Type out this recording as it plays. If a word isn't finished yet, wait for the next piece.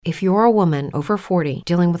If you're a woman over 40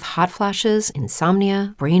 dealing with hot flashes,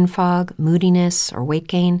 insomnia, brain fog, moodiness, or weight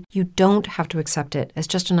gain, you don't have to accept it as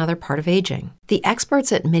just another part of aging. The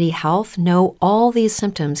experts at MIDI Health know all these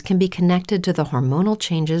symptoms can be connected to the hormonal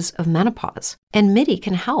changes of menopause. And MIDI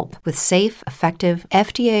can help with safe, effective,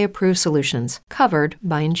 FDA-approved solutions covered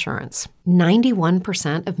by insurance.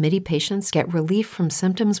 91% of MIDI patients get relief from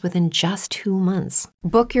symptoms within just 2 months.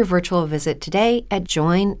 Book your virtual visit today at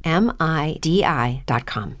joinmidi.com.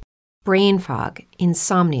 Brain fog,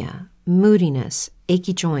 insomnia, moodiness,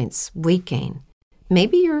 achy joints, weight gain.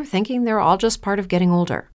 Maybe you're thinking they're all just part of getting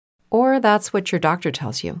older. Or that's what your doctor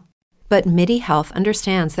tells you. But MIDI Health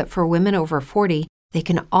understands that for women over 40, they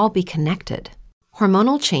can all be connected.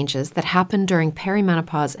 Hormonal changes that happen during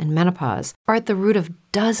perimenopause and menopause are at the root of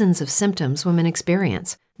dozens of symptoms women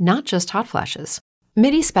experience, not just hot flashes.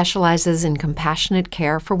 MIDI specializes in compassionate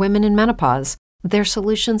care for women in menopause. Their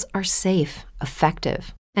solutions are safe,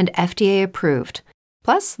 effective, and FDA approved.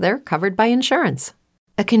 Plus, they're covered by insurance.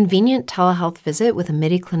 A convenient telehealth visit with a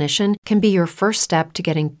MIDI clinician can be your first step to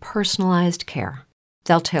getting personalized care.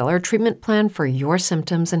 They'll tailor a treatment plan for your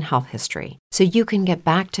symptoms and health history, so you can get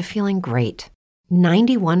back to feeling great.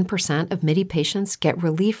 91% of MIDI patients get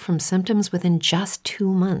relief from symptoms within just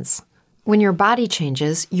 2 months. When your body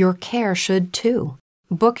changes, your care should too.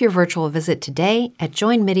 Book your virtual visit today at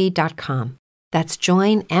joinmidi.com. That's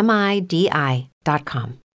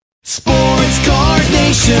joinmidi.com. Sports Card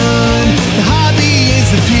Nation, the hobby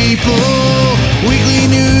is the people. Weekly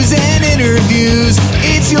news and interviews,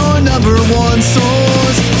 it's your number one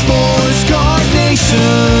source. Sports Card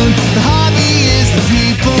Nation, the hobby is the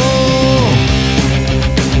people.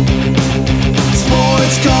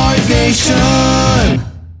 Sports Card Nation.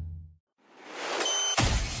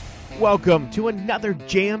 Welcome to another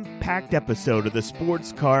jam-packed episode of the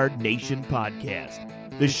Sports Card Nation podcast,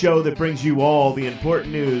 the show that brings you all the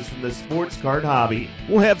important news from the sports card hobby.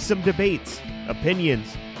 We'll have some debates,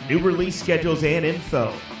 opinions, new release schedules, and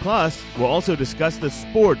info. Plus, we'll also discuss the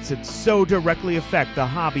sports that so directly affect the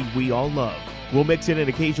hobby we all love. We'll mix in an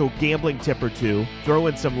occasional gambling tip or two, throw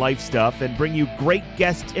in some life stuff, and bring you great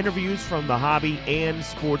guest interviews from the hobby and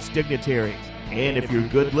sports dignitaries. And if you're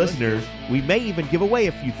good listeners, we may even give away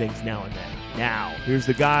a few things now and then. Now, here's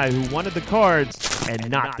the guy who wanted the cards and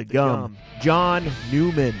not the gum, John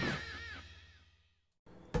Newman.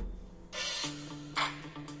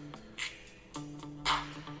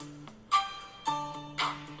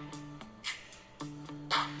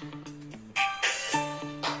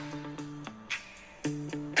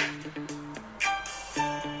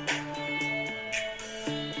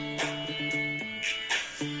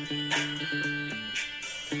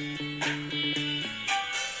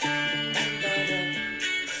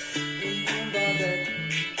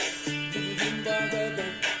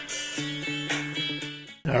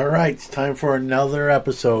 All right, it's time for another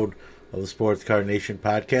episode of the Sports Card Nation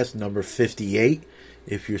podcast, number 58,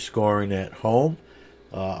 if you're scoring at home.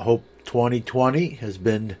 Hope 2020 has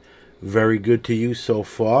been very good to you so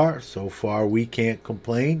far. So far, we can't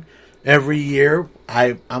complain. Every year,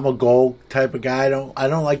 I'm a goal type of guy. I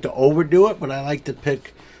don't like to overdo it, but I like to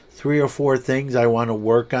pick 3 or 4 things I want to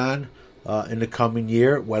work on in the coming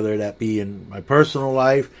year, whether that be in my personal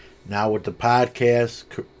life, now with the podcast,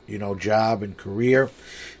 job and career.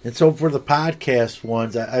 And so for the podcast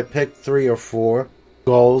ones, I picked 3 or 4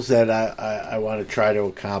 goals that I want to try to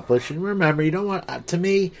accomplish. And remember, you don't want, to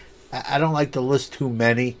me, I don't like to list too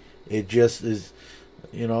many. It just is,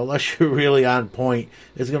 unless you're really on point,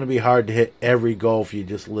 it's going to be hard to hit every goal if you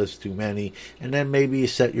just list too many. And then maybe you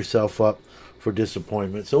set yourself up for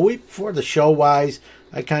disappointment. So for the show-wise,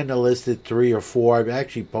 I kind of listed 3 or 4. I've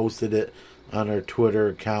actually posted it on our Twitter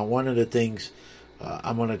account. One of the things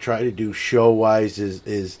I'm going to try to do show-wise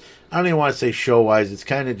is I don't even want to say show-wise, it's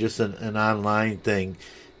kind of just an online thing,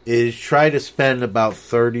 is try to spend about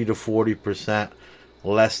 30 to 40%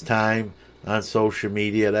 less time on social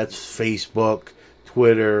media. That's Facebook,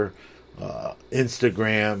 Twitter,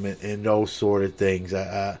 Instagram, and those sort of things.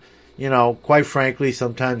 Quite frankly,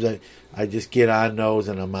 sometimes I just get on those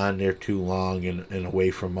and I'm on there too long and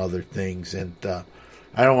away from other things, and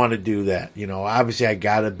I don't want to do that. Obviously I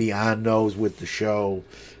got to be on those with the show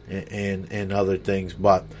and other things,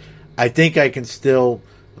 but I think I can still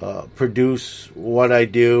produce what I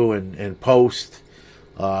do and post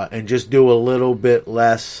and just do a little bit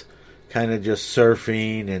less kind of just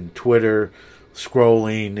surfing and Twitter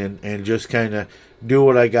scrolling and just kind of do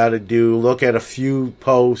what I got to do, look at a few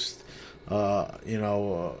posts, and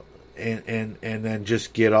then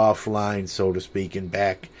just get offline, so to speak, and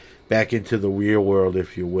back into the real world,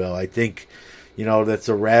 if you will. I think, that's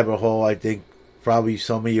a rabbit hole. I think probably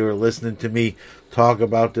some of you are listening to me talk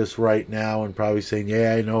about this right now and probably saying,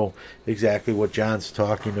 yeah, I know exactly what John's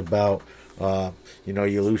talking about.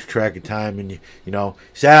 You lose track of time and you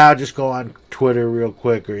say, I'll just go on Twitter real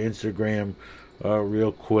quick or Instagram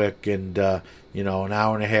real quick, and an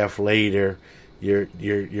hour and a half later you're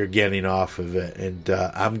getting off of it. And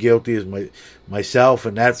I'm guilty as myself,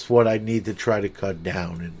 and that's what I need to try to cut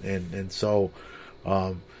down. And so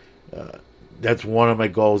that's one of my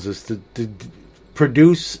goals, is to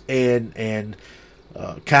produce and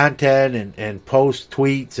content and post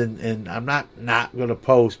tweets, and I'm not going to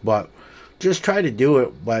post, but just try to do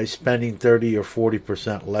it by spending 30 or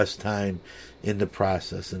 40% less time in the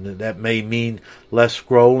process. And that may mean less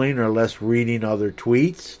scrolling or less reading other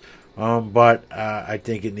tweets, but I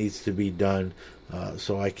think it needs to be done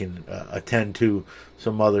so I can attend to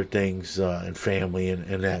some other things and family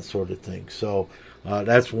and that sort of thing. So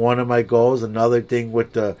that's one of my goals. Another thing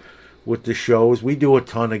with the shows, we do a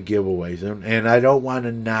ton of giveaways, and I don't want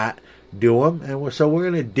to not do them, and so we're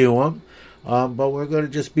going to do them, but we're going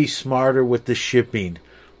to just be smarter with the shipping,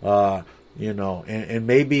 and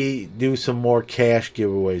maybe do some more cash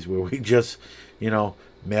giveaways where we just,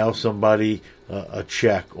 mail somebody a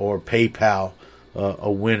check or PayPal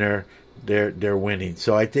a winner their winning.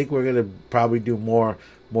 So I think we're going to probably do more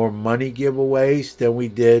money giveaways than we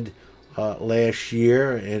did last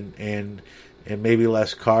year, and maybe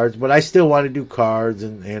less cards, but I still want to do cards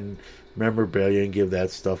and memorabilia and give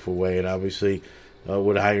that stuff away. And obviously,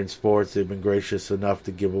 with Iron Sports, they've been gracious enough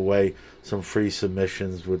to give away some free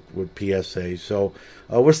submissions with PSA. So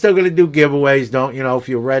we're still going to do giveaways. If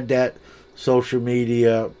you read that social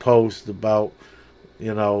media post about,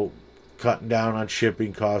 cutting down on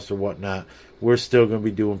shipping costs or whatnot, we're still going to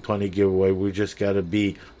be doing plenty of giveaway. We just got to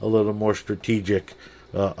be a little more strategic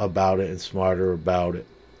about it and smarter about it.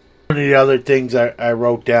 One of the other things I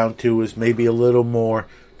wrote down too is maybe a little more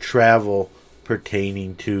travel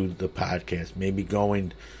pertaining to the podcast. Maybe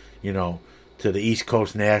going, to the East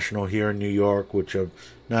Coast National here in New York, which I'm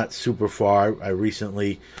not super far. I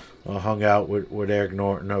recently hung out with Eric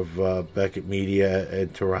Norton of Beckett Media in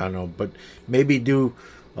Toronto, but maybe do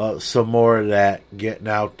some more of that, getting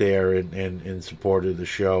out there and in support of the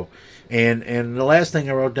show. And the last thing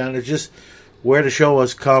I wrote down is just where the show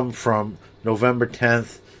has come from November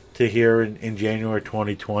 10th to here in January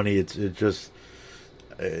 2020.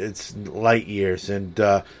 It's light years,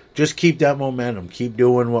 and just keep that momentum. Keep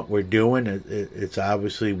doing what we're doing. It's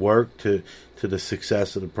obviously worked to the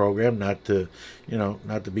success of the program. Not to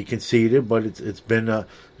be conceited, but it's been a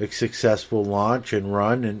successful launch and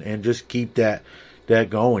run, and just keep that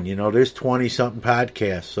going. There's 20 something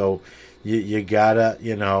podcasts, so you gotta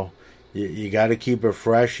you gotta keep it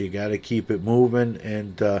fresh. You gotta keep it moving,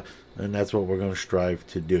 and that's what we're going to strive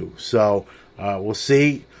to do. So we'll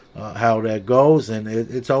see how that goes, and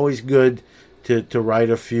it's always good to write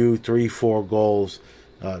a few 3-4 goals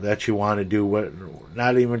that you want to do,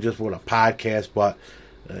 not even just with a podcast, but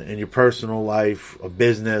in your personal life, a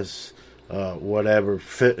business, whatever,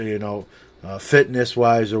 fitness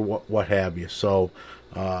wise or what have you. So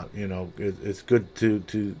it's good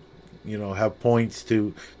to have points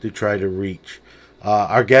to try to reach.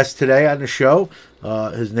 Our guest today on the show,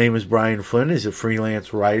 his name is Brian Flynn. He's a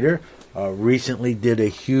freelance writer. Recently did a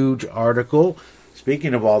huge article.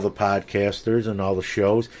 Speaking of all the podcasters and all the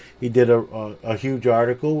shows, he did a huge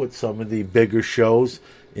article with some of the bigger shows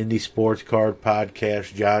in the sports card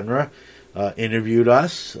podcast genre. Interviewed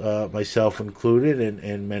us, myself included,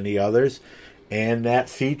 and many others. And that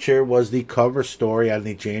feature was the cover story on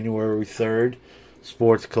the January 3rd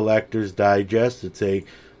Sports Collectors Digest. It's a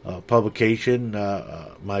publication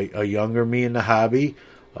a younger me in the hobby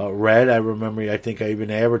read. I remember, I think I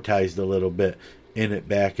even advertised a little bit in it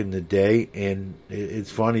back in the day, and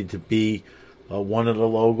it's funny to be one of the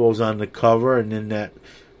logos on the cover and in that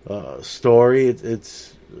story.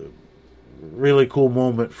 It's a really cool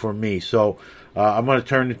moment for me. So I'm going to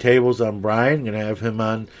turn the tables on Brian. I'm going to have him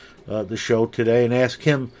on the show today and ask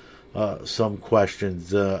him some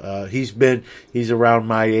questions. He's around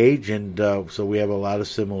my age, and so we have a lot of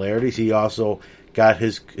similarities. He also got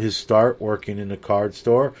his start working in a card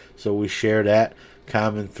store, so we share that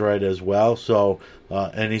common thread as well. So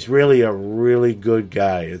and he's really a really good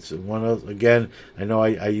guy. It's one of, again, I know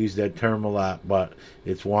I use that term a lot, but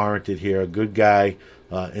it's warranted here. A good guy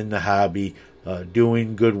in the hobby,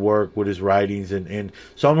 doing good work with his writings, and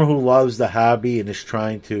someone who loves the hobby and is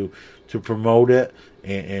trying to promote it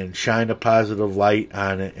and shine a positive light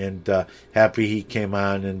on it. And happy he came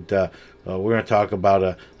on, and we're going to talk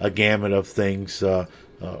about a gamut of things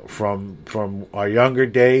from our younger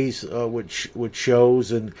days with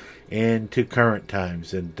shows and to current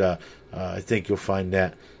times, and I think you'll find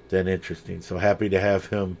that than interesting. So happy to have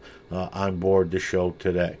him on board the show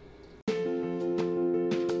today.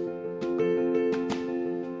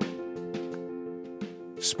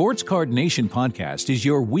 Sports Card Nation Podcast is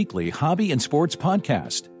your weekly hobby and sports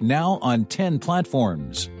podcast, now on 10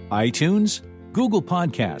 platforms: iTunes, Google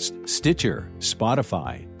Podcast, Stitcher,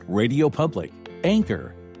 Spotify, Radio Public,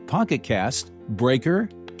 Anchor, Pocket Cast, Breaker,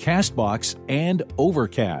 Castbox, and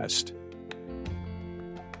Overcast.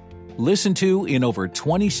 Listen to in over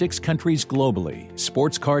 26 countries globally,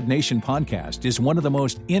 Sports Card Nation Podcast is one of the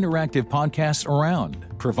most interactive podcasts around,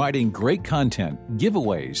 providing great content,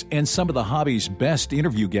 giveaways, and some of the hobby's best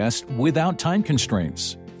interview guests without time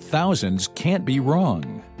constraints. Thousands can't be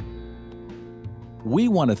wrong. We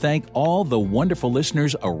want to thank all the wonderful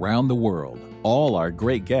listeners around the world, all our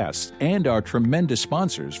great guests, and our tremendous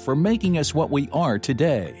sponsors for making us what we are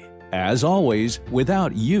today. As always,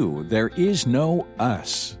 without you, there is no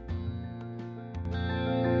us.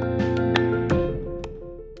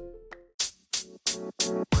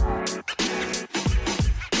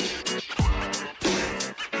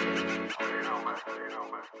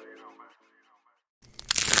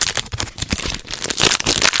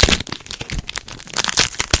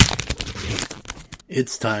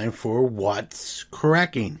 It's time for What's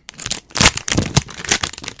Cracking.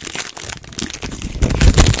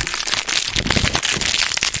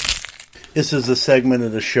 This is a segment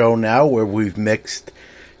of the show now where we've mixed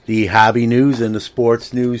the hobby news and the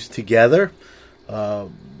sports news together.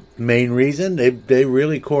 Main reason, they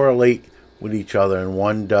really correlate with each other, and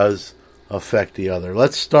one does affect the other.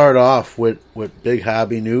 Let's start off with big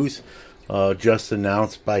hobby news. Just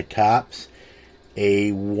announced by Topps,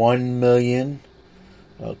 a 1 million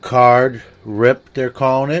card rip, they're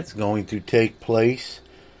calling it. It's going to take place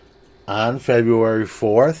on February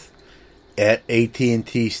 4th at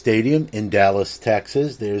AT&T Stadium in Dallas,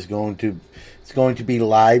 Texas. It's going to be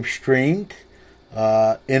live streamed,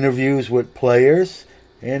 interviews with players,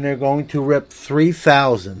 and they're going to rip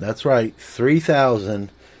 3,000. That's right,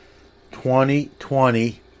 3,000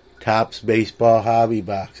 2020 Topps baseball hobby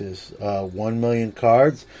boxes. 1 million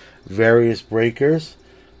cards, various breakers.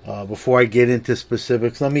 Before I get into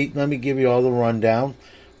specifics, let me give you all the rundown.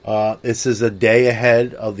 This is a day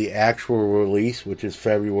ahead of the actual release, which is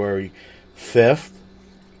February 5th.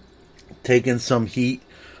 Taking some heat.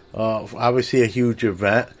 Obviously a huge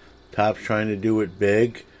event. Topps trying to do it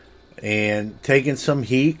big. And taking some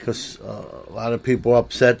heat because a lot of people are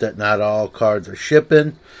upset that not all cards are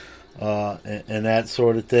shipping. And that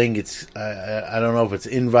sort of thing. I don't know if it's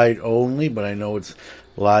invite only, but I know it's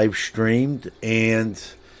live streamed. And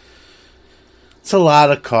it's a lot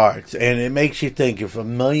of cards, and it makes you think, if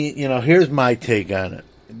 1 million, here's my take on it.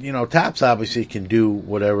 Topps obviously can do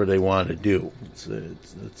whatever they want to do.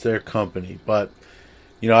 It's their company. But,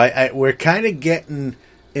 we're kind of getting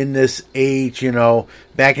in this age,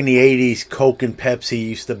 back in the 80s, Coke and Pepsi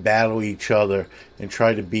used to battle each other and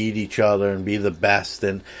try to beat each other and be the best.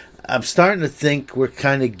 And I'm starting to think we're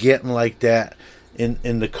kind of getting like that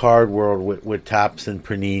in the card world with Topps and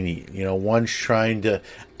Panini. One's trying to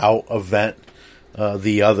out-event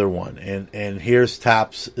the other one, and here's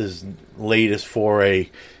Topps' latest foray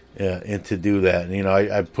into do that.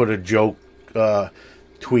 I put a joke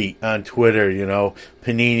tweet on Twitter.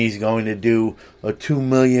 Panini's going to do a 2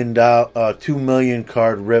 million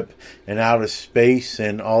card rip in outer space,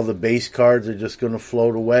 and all the base cards are just going to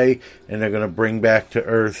float away, and they're going to bring back to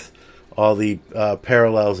Earth all the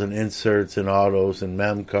parallels and inserts and autos and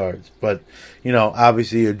mem cards. But,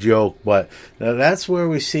 obviously a joke, but that's where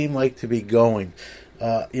we seem like to be going.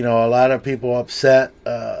 A lot of people upset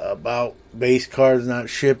about base cards not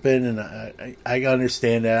shipping, and I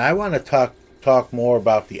understand that. I want to talk more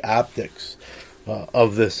about the optics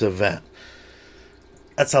of this event.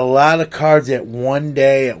 That's a lot of cards at one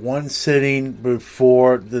day, at one sitting,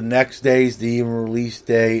 before the next day's the even release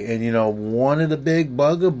day. And, one of the big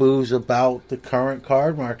bugaboos about the current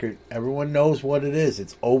card market, everyone knows what it is.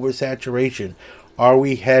 It's oversaturation. Are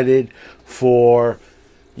we headed for,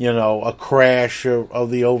 a crash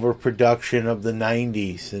of the overproduction of the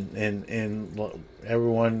 90s? And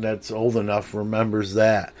everyone that's old enough remembers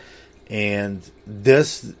that. And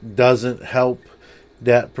this doesn't help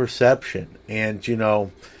that perception. And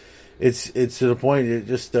it's to the point that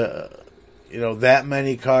just that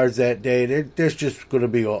many cards that day, there's just going to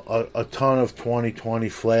be a ton of 2020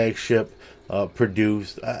 flagship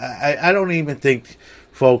produced. I don't even think,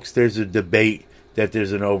 folks, there's a debate that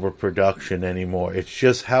there's an overproduction anymore. It's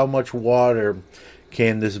just how much water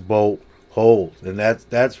can this boat hold, and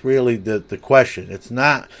that's really the question. It's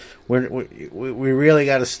not. We really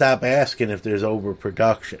got to stop asking if there's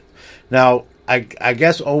overproduction. Now, I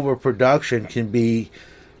guess overproduction can be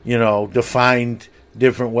defined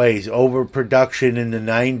different ways. Overproduction in the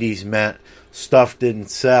 90s meant stuff didn't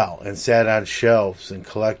sell and sat on shelves and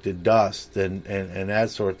collected dust and that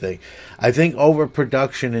sort of thing. I think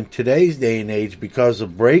overproduction in today's day and age, because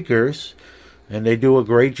of breakers, and they do a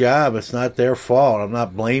great job, it's not their fault, I'm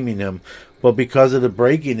not blaming them, but because of the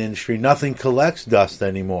breaking industry, nothing collects dust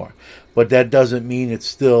anymore. But that doesn't mean it's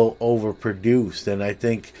still overproduced. And I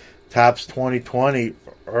think Topps 2020,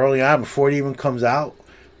 early on, before it even comes out,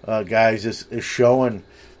 guys, is showing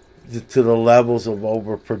to the levels of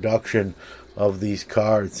overproduction of these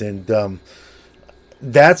cards. And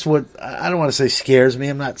that's what, I don't want to say scares me,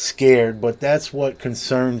 I'm not scared, but that's what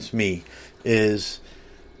concerns me is,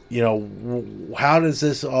 how does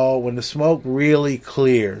this all, when the smoke really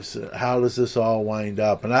clears, how does this all wind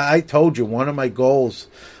up? And I told you, one of my goals,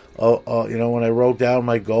 when I wrote down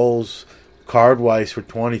my goals card-wise for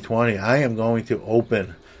 2020, I am going to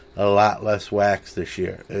open a lot less wax this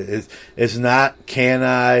year. It's not can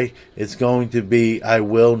I, it's going to be I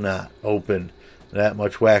will not open that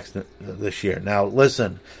much wax this year. Now,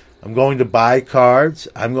 listen, I'm going to buy cards.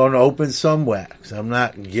 I'm going to open some wax. I'm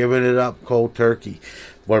not giving it up cold turkey.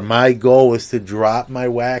 But my goal is to drop my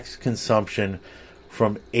wax consumption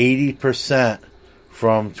from 80%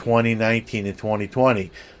 from 2019 to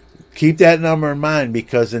 2020. Keep that number in mind,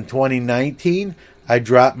 because in 2019, I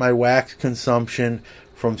dropped my wax consumption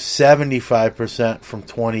from 75% from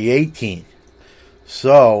 2018.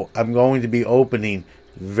 So I'm going to be opening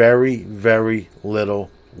very, very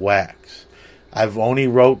little wax. I've only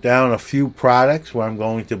wrote down a few products where I'm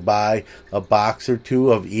going to buy a box or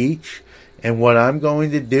two of each. And what I'm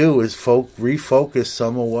going to do is refocus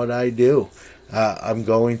some of what I do. I'm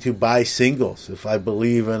going to buy singles if I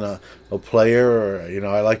believe in a player, or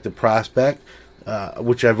I like the prospect,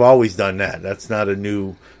 which I've always done that. That's not a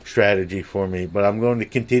new strategy for me, but I'm going to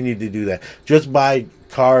continue to do that. Just buy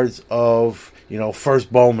cards of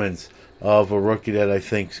first Bowmans of a rookie that I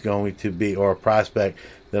think is going to be, or a prospect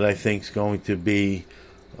that I think is going to be,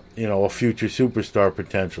 a future superstar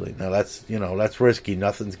potentially. Now that's risky.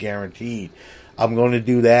 Nothing's guaranteed. I'm going to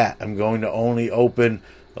do that. I'm going to only open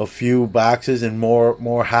a few boxes and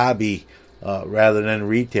more hobby rather than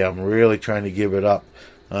retail. I'm really trying to give it up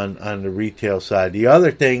on the retail side. The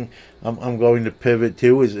other thing I'm going to pivot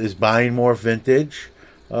to is buying more vintage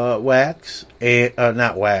wax, and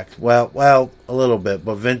not wax. Well, a little bit,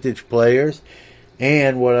 but vintage players.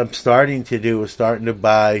 And what I'm starting to do is starting to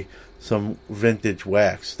buy some vintage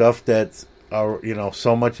wax, stuff that's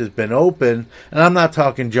so much has been open, and I'm not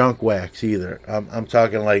talking junk wax either. I'm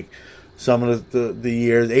talking like some of the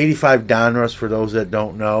years. 85 Donruss, for those that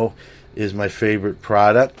don't know, is my favorite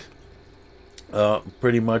product.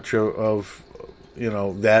 Pretty much of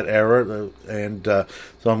that era, and so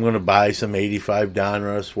I'm going to buy some 85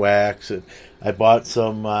 Donruss wax. And I bought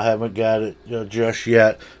some. I haven't got it just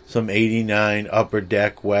yet. Some 89 Upper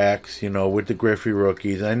Deck wax, with the Griffey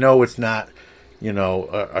rookies. I know it's not,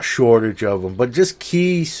 a shortage of them, but just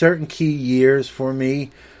certain key years for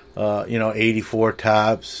me. 84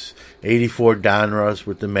 Topps, 84 Donruss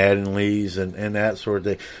with the Madden Lees and that sort of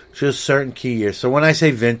thing. Just certain key years. So when I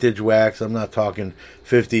say vintage wax, I'm not talking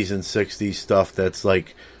 50s and 60s stuff that's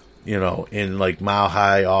like, in like Mile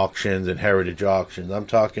High auctions and heritage auctions. I'm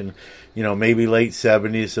talking, maybe late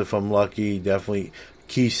 70s if I'm lucky. Definitely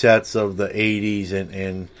key sets of the 80s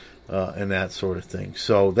and that sort of thing.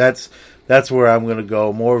 So that's where I'm going to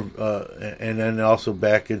go more, and then also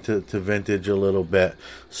back into vintage a little bit.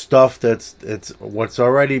 Stuff it's what's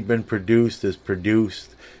already been produced is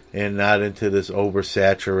produced, and not into this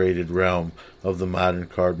oversaturated realm of the modern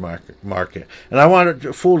card market. And I want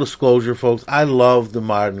to, full disclosure, folks, I love the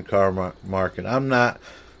modern card market. I'm not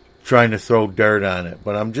trying to throw dirt on it,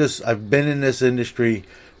 but I've been in this industry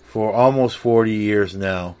for almost 40 years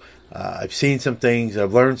now. I've seen some things.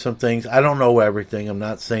 I've learned some things. I don't know everything. I'm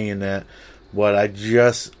not saying that. But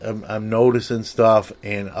I'm noticing stuff,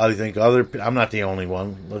 and I think I'm not the only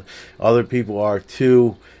one. Other people are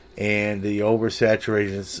too. And the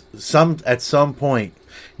oversaturation, at some point,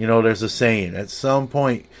 there's a saying, at some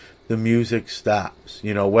point the music stops.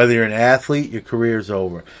 Whether you're an athlete, your career's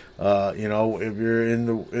over. If you're in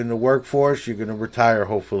the workforce, you're going to retire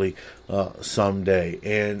hopefully someday.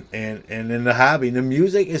 And in the hobby, the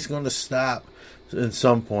music is going to stop at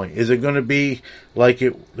some point. Is it going to be like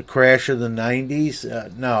the crash of the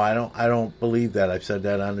 90s? No, I don't believe that. I've said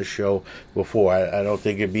that on the show before. I don't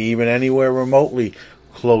think it'd be even anywhere remotely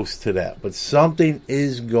close to that. But something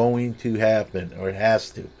is going to happen, or it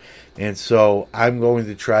has to. And so I'm going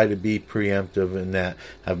to try to be preemptive in that.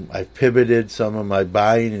 I've pivoted some of my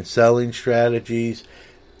buying and selling strategies,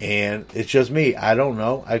 And it's just me. I don't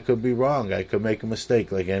know. I could be wrong. I could make a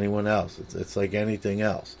mistake like anyone else. It's like anything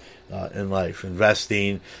else in life.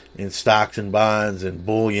 Investing in stocks and bonds and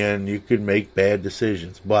bullion, you could make bad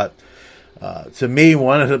decisions. But to me,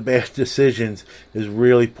 one of the bad decisions is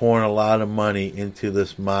really pouring a lot of money into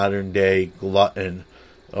this modern day glutton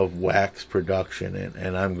of wax production,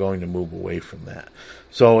 and I'm going to move away from that.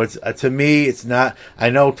 So it's to me, it's not. I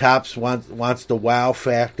know Topps wants the wow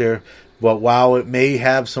factor, but while it may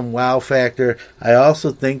have some wow factor, I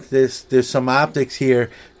also think there's some optics here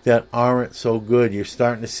that aren't so good. You're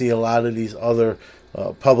starting to see a lot of these other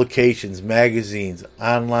publications, magazines,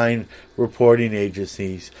 online reporting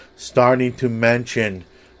agencies starting to mention,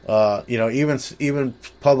 even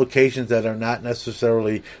publications that are not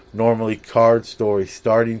necessarily normally card stories,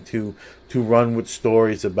 starting to run with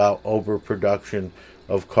stories about overproduction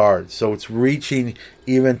of cards. So it's reaching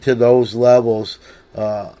even to those levels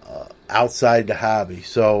outside the hobby.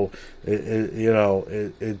 So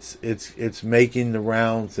it's making the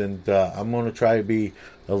rounds, and I'm going to try to be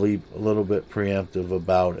a little bit preemptive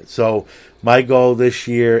about it. So my goal this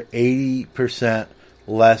year, 80%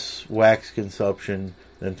 less wax consumption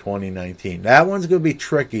than 2019. That one's going to be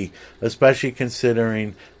tricky, especially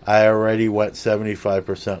considering I already went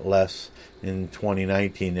 75% less in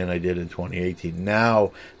 2019 than I did in 2018.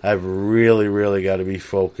 Now I've really, really got to be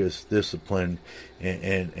focused, disciplined,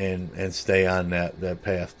 and stay on that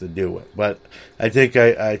path to do it. But I think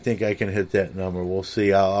I can hit that number. We'll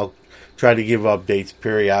see. I'll try to give updates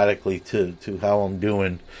periodically to how I'm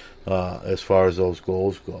doing as far as those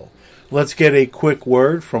goals go. Let's get a quick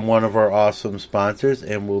word from one of our awesome sponsors,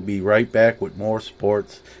 and we'll be right back with more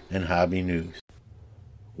sports and hobby news.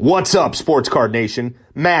 What's up, Sports Card Nation?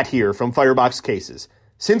 Matt here from Firebox Cases.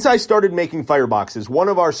 Since I started making fireboxes, one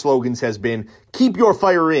of our slogans has been, keep your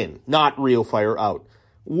fire in, not real fire out.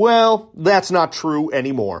 Well, that's not true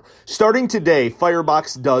anymore. Starting today,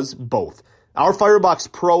 Firebox does both. Our Firebox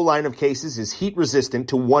Pro line of cases is heat resistant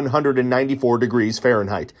to 194 degrees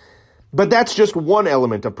Fahrenheit. But that's just one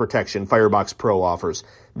element of protection Firebox Pro offers.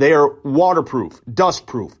 They are waterproof,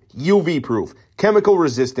 dustproof, UV-proof, chemical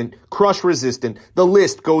resistant, crush resistant, the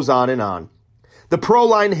list goes on and on. The Pro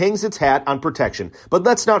line hangs its hat on protection, but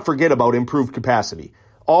let's not forget about improved capacity.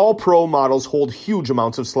 All Pro models hold huge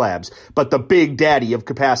amounts of slabs, but the big daddy of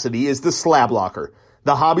capacity is the Slab Locker,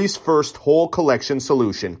 the hobby's first whole collection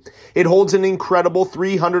solution. It holds an incredible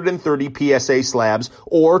 330 PSA slabs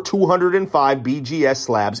or 205 BGS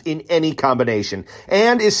slabs in any combination,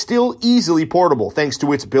 and is still easily portable thanks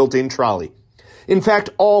to its built-in trolley. In fact,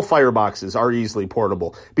 all fireboxes are easily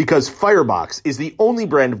portable because Firebox is the only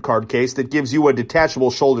brand of card case that gives you a detachable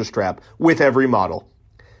shoulder strap with every model.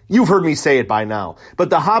 You've heard me say it by now, but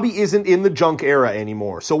the hobby isn't in the junk era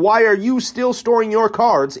anymore, so why are you still storing your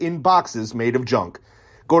cards in boxes made of junk?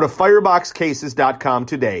 Go to fireboxcases.com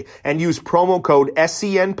today and use promo code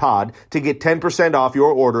SCNPOD to get 10% off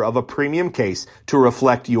your order of a premium case to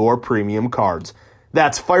reflect your premium cards.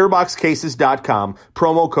 That's fireboxcases.com,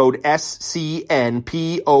 promo code SCNPOD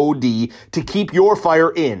to keep your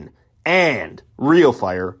fire in and real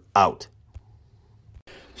fire out.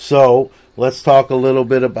 So let's talk a little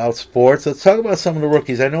bit about sports. Let's talk about some of the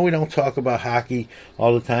rookies. I know we don't talk about hockey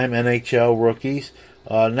all the time, NHL rookies.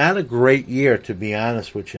 Not a great year, to be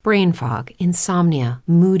honest with you. Brain fog, insomnia,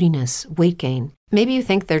 moodiness, weight gain. Maybe you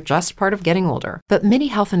think they're just part of getting older, but MIDI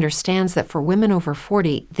Health understands that for women over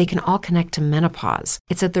 40, they can all connect to menopause.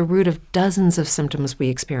 It's at the root of dozens of symptoms we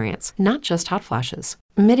experience, not just hot flashes.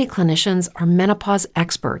 MIDI clinicians are menopause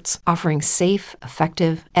experts, offering safe,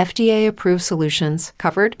 effective, FDA-approved solutions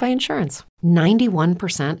covered by insurance.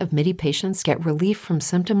 91% of MIDI patients get relief from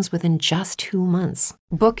symptoms within just 2 months.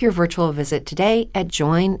 Book your virtual visit today at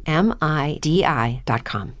joinmidi.com.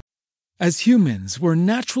 As humans, we're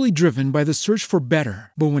naturally driven by the search for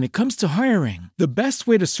better. But when it comes to hiring, the best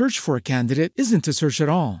way to search for a candidate isn't to search at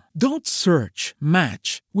all. Don't search,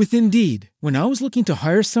 match with Indeed. When I was looking to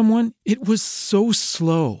hire someone, it was so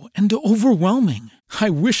slow and overwhelming.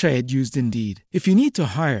 I wish I had used Indeed. If you need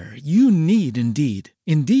to hire, you need Indeed.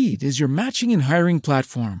 Indeed is your matching and hiring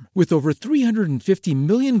platform with over 350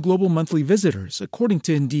 million global monthly visitors, according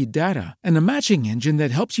to Indeed data, and a matching engine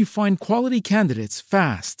that helps you find quality candidates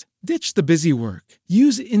fast. Ditch the busy work.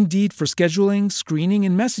 Use Indeed for scheduling, screening,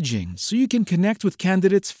 and messaging so you can connect with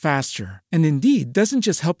candidates faster. And Indeed doesn't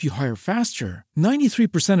just help you hire faster.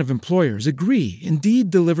 93% of employers agree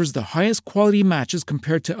Indeed delivers the highest quality matches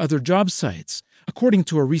compared to other job sites, according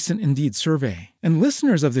to a recent Indeed survey. And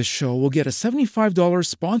listeners of this show will get a $75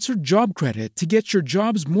 sponsored job credit to get your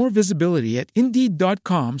jobs more visibility at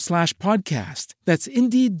Indeed.com/podcast. That's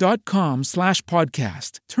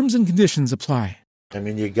Indeed.com/podcast. Terms and conditions apply. I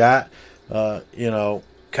mean, you got,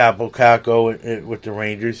 Capo Caco with the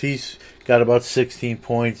Rangers. He's got about 16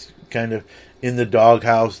 points, kind of in the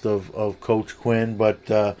doghouse of Coach Quinn. But,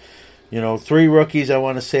 3 rookies I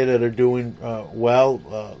want to say that are doing well.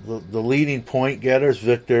 The leading point getters,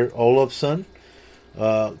 Victor Olofsson,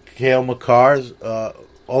 Cale Makar.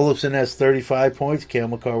 Olofsson has 35 points, Cale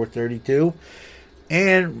Makar with 32.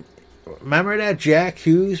 And remember that Jack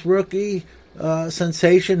Hughes rookie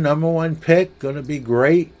sensation, number 1 pick, going to be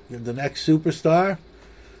great, the next superstar?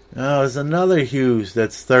 There's another Hughes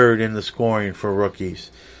that's 3rd in the scoring for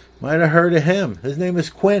rookies. Might have heard of him. His name is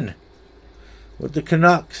Quinn with the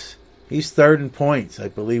Canucks. He's 3rd in points, I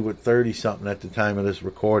believe, with 30-something at the time of this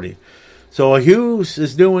recording. So Hughes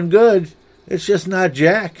is doing good. It's just not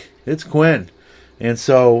Jack. It's Quinn. And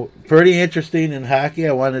so, pretty interesting in hockey.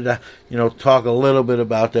 I wanted to, talk a little bit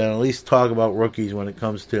about that, at least talk about rookies when it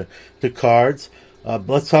comes to cards.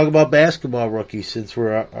 Let's talk about basketball rookies since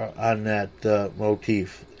we're on that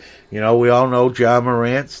motif. We all know Ja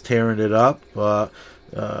Morant's tearing it up,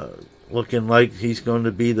 looking like he's going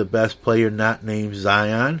to be the best player not named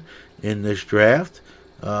Zion in this draft.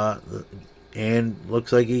 And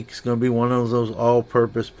looks like he's going to be one of those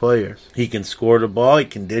all-purpose players. He can score the ball. He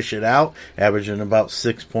can dish it out, averaging about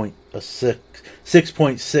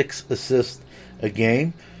 6.6 assists a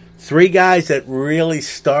game. 3 guys that really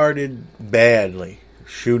started badly,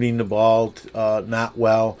 shooting the ball not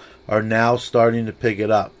well, are now starting to pick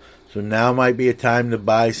it up. So now might be a time to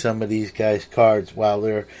buy some of these guys' cards while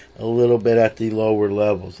they're a little bit at the lower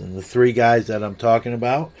levels. And the 3 guys that I'm talking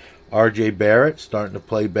about, R.J. Barrett, starting to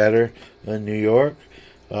play better in New York.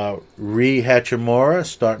 Rui Hachimura,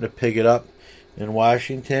 starting to pick it up in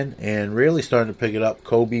Washington. And really starting to pick it up,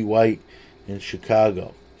 Kobe White in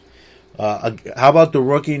Chicago. How about the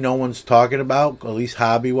rookie no one's talking about, at least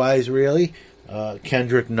hobby-wise, really?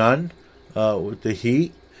 Kendrick Nunn with the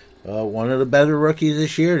Heat. One of the better rookies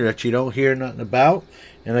this year that you don't hear nothing about.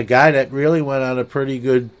 And a guy that really went on a pretty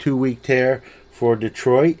good 2-week tear for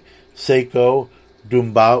Detroit, Seiko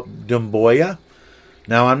Doumbouya.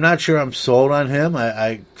 Now, I'm not sure I'm sold on him.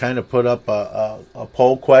 I kind of put up a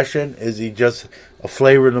poll question. Is he just a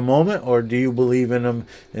flavor of the moment, or do you believe in him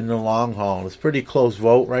in the long haul? It's a pretty close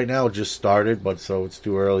vote right now. It just started, but so it's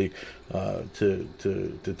too early to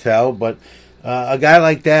tell. But a guy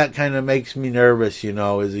like that kind of makes me nervous,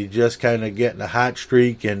 Is he just kind of getting a hot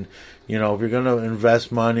streak? And, if you're going to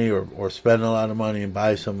invest money or spend a lot of money and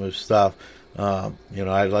buy some of his stuff,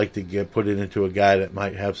 I'd like to put it into a guy that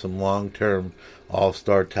might have some long-term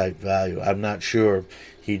all-star type value. I'm not sure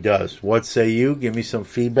he does. What say you? Give me some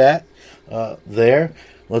feedback there.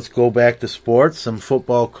 Let's go back to sports. Some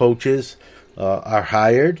football coaches are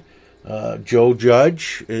hired. Joe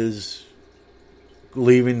Judge is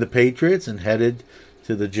leaving the Patriots and headed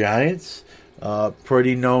to the Giants.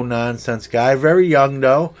 Pretty no-nonsense guy. Very young,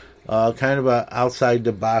 though. Kind of a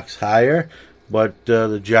outside-the-box hire. But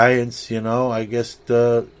the Giants, I guess,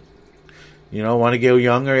 want to go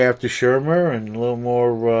younger after Shermer and a little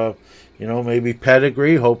more, maybe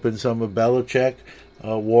pedigree, hoping some of Belichick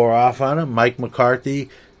wore off on him. Mike McCarthy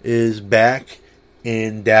is back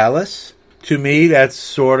in Dallas. To me, that's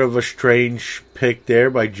sort of a strange pick there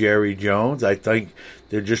by Jerry Jones. I think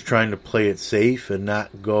they're just trying to play it safe and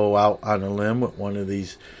not go out on a limb with one of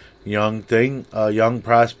these young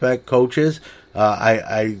prospect coaches.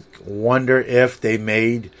 I wonder if they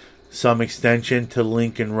made some extension to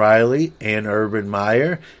Lincoln Riley and Urban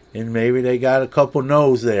Meyer, and maybe they got a couple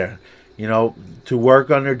no's there. To work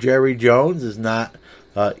under Jerry Jones is not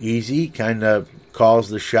easy. Kind of calls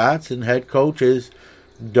the shots, and head coaches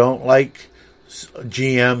don't like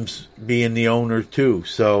GMs being the owner too.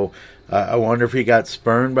 So I wonder if he got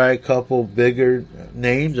spurned by a couple bigger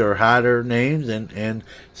names or hotter names and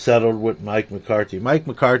settled with Mike McCarthy. Mike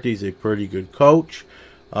McCarthy's a pretty good coach.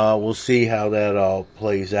 We'll see how that all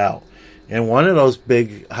plays out. And one of those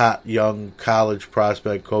big, hot, young college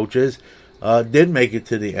prospect coaches did make it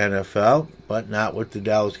to the NFL, but not with the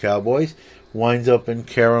Dallas Cowboys. Winds up in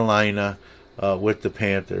Carolina with the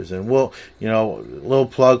Panthers. And we'll, a little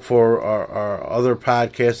plug for our other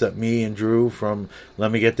podcast that me and Drew from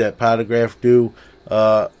Let Me Get That Potograph do.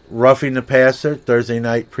 Roughing the Passer, Thursday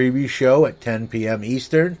night preview show at 10 p.m.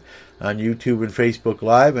 Eastern on YouTube and Facebook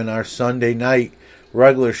Live, and our Sunday night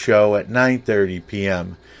regular show at 9:30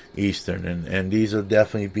 p.m. Eastern. And these will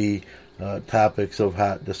definitely be topics of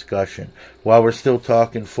hot discussion. While we're still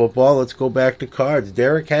talking football, let's go back to cards.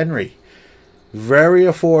 Derrick Henry, very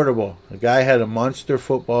affordable. The guy had a monster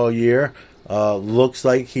football year. Looks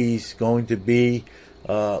like he's going to be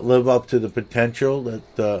live up to the potential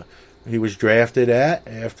that he was drafted at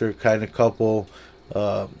after kind of couple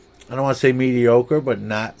I don't want to say mediocre, but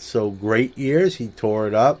not so great years. He tore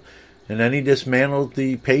it up, and then he dismantled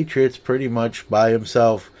the Patriots pretty much by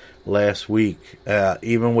himself last week.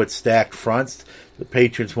 Even with stacked fronts, the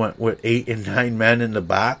Patriots went with 8 and 9 men in the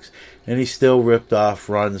box, and he still ripped off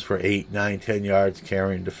runs for 8, 9, 10 yards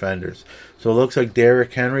carrying defenders. So it looks like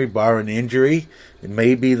Derrick Henry, barring injury, it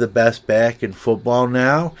may be the best back in football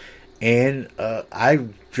now. And I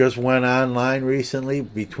just went online recently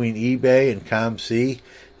between eBay and ComC,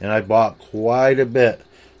 and I bought quite a bit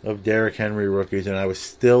of Derrick Henry rookies, and I was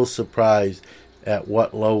still surprised at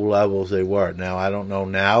what low levels they were. Now, I don't know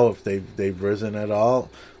now if they've risen at all,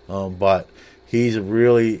 but he's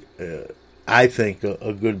really, I think,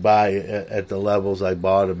 a good buy at the levels I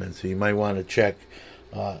bought him in. So you might want to check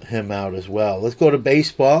him out as well. Let's go to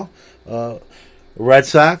baseball. Red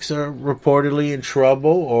Sox are reportedly in trouble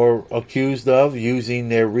or accused of using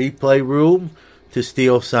their replay room to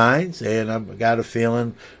steal signs, and I've got a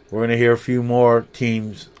feeling we're going to hear a few more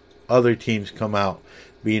other teams come out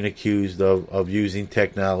being accused of using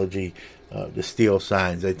technology to steal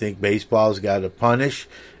signs. I think baseball's got to punish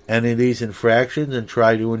any of these infractions and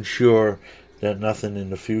try to ensure that nothing in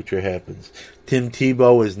the future happens. Tim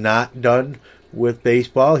Tebow is not done with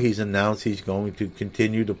baseball. He's announced he's going to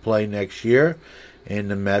continue to play next year,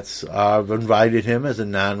 and the Mets have invited him as a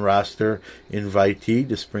non-roster invitee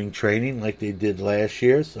to spring training like they did last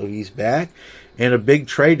year, so he's back. And a big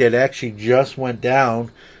trade that actually just went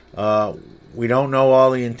down. We don't know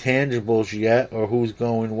all the intangibles yet or who's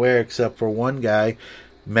going where, except for one guy,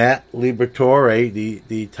 Matt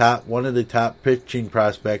Liberatore, one of the top pitching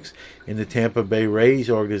prospects in the Tampa Bay Rays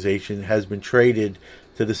organization, has been traded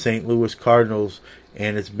to the St. Louis Cardinals,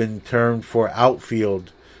 and it's been termed for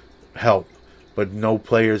outfield help, but no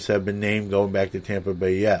players have been named going back to Tampa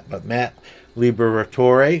Bay yet. But Matt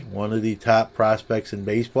Liberatore, one of the top prospects in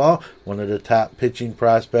baseball, one of the top pitching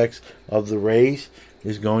prospects of the Rays,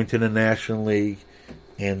 is going to the National League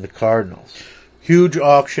and the Cardinals. Huge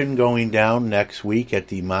auction going down next week at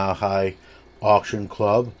the Mile High Auction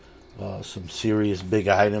Club. Some serious big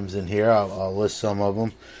items in here. I'll list some of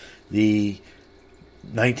them. The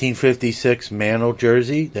 1956 Mantle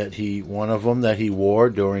jersey, one of them that he wore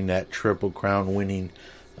during that Triple Crown winning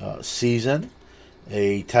season.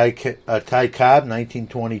 A Ty Cobb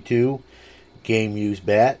 1922 game used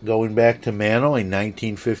bat going back to Mantle, a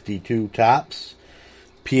 1952 Topps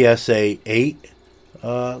PSA 8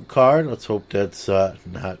 card. Let's hope that's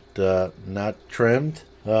not trimmed.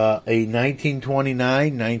 A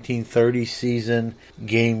 1929-1930 season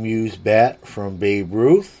game used bat from Babe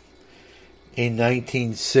Ruth. A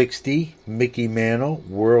 1960 Mickey Mantle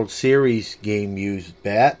World Series game used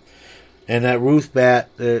bat. And that Ruth bat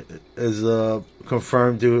is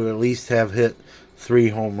confirmed to at least have hit 3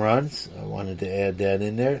 home runs. I wanted to add that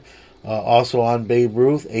in there. Also on Babe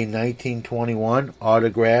Ruth, a 1921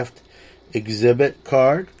 autographed exhibit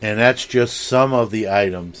card. And that's just some of the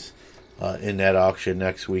items in that auction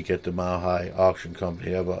next week at the Mile High Auction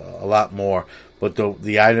Company. They have a lot more. But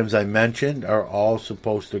the items I mentioned are all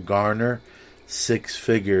supposed to garner 6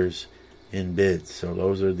 figures in bids. So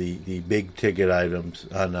those are the big ticket items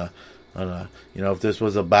on a if this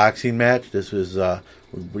was a boxing match, this was what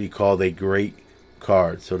we call a great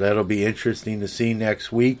card. So that'll be interesting to see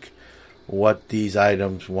next week what these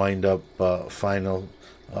items wind up final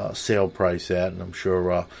sale price at, and I'm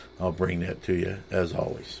sure I'll bring that to you as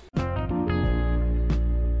always.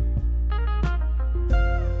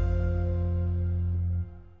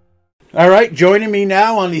 All right, joining me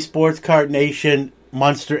now on the Sports Card Nation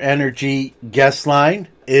Monster Energy guest line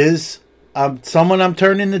is someone I'm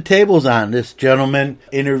turning the tables on. This gentleman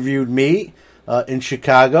interviewed me in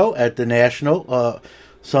Chicago at the National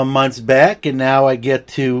some months back, and now I get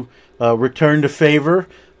to return the favor,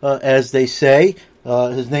 as they say.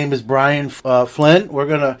 His name is Brian Flynn.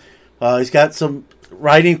 He's got some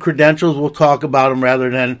writing credentials. We'll talk about him rather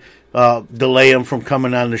than delay him from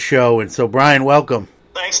coming on the show. And so, Brian, welcome.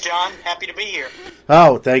 Thanks, John. Happy to be here.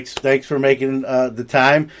 Oh, thanks for making the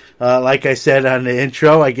time. Like I said on the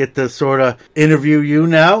intro, I get to sort of interview you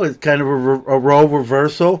now. It's kind of a role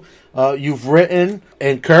reversal. You've written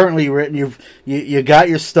and currently written. You got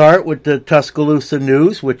your start with the Tuscaloosa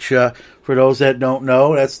News, which for those that don't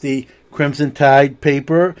know, that's the Crimson Tide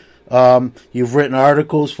paper. You've written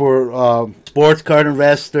articles for Sports Card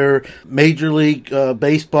Investor, Major League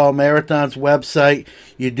Baseball Marathon's website.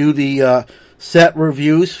 You do the set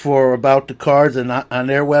reviews for About the Cards and on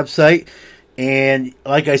their website. And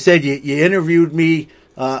like I said, you interviewed me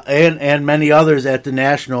and many others at the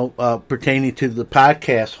National pertaining to the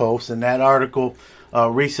podcast hosts. And that article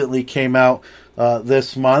recently came out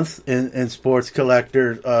this month in Sports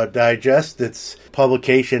Collector Digest. It's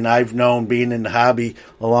publication I've known, being in the hobby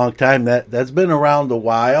a long time. That's been around a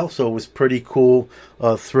while, so it was pretty cool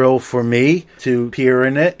thrill for me to appear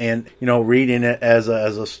in it and, reading it as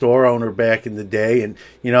a store owner back in the day. And,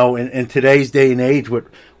 in today's day and age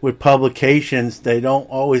with publications, they don't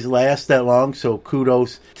always last that long, so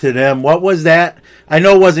kudos to them. What was that? I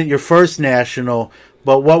know it wasn't your first national,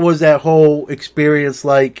 but what was that whole experience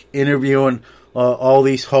like, interviewing all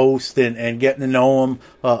these hosts and getting to know them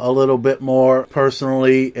a little bit more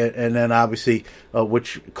personally, and then obviously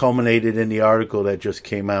which culminated in the article that just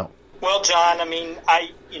came out? Well, John, I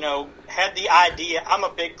had the idea. I'm a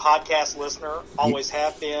big podcast listener, always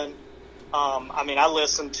have been. I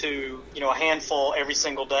listen to, a handful every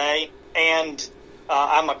single day, and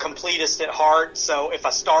I'm a completist at heart, so if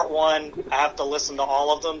I start one, I have to listen to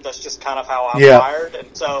all of them. That's just kind of how I'm wired.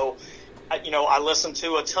 And so, I listen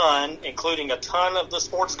to a ton, including a ton of the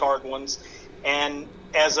sports card ones. And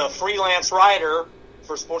as a freelance writer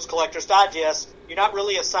for Sports Collectors Digest, you're not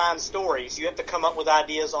really assigned stories. You have to come up with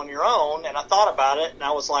ideas on your own. And I thought about it, and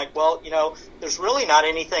I was like, well, there's really not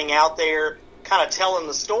anything out there kind of telling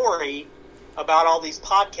the story about all these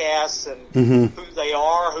podcasts and who they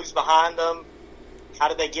are, who's behind them, how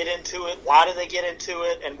did they get into it, why did they get into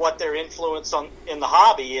it, and what their influence in the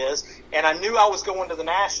hobby is. And I knew I was going to the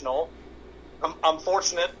National. I'm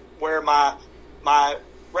fortunate where my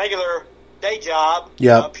regular day job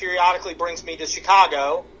periodically brings me to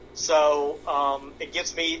Chicago, so it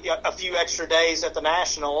gives me a few extra days at the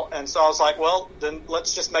National. And so I was like, well, then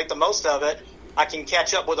let's just make the most of it. I can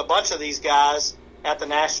catch up with a bunch of these guys at the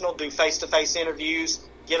National, do face-to-face interviews,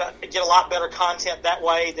 get a lot better content that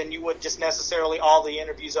way than you would just necessarily all the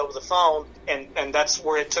interviews over the phone, and that's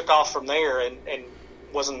where it took off from there, and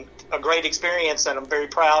wasn't a great experience, and I'm very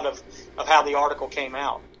proud of how the article came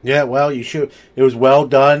out. Yeah, well, you should. It was well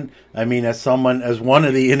done. As one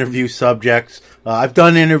of the interview subjects, I've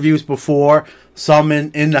done interviews before, some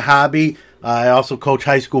in the hobby. I also coach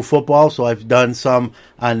high school football, so I've done some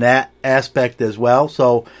on that aspect as well.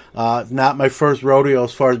 So not my first rodeo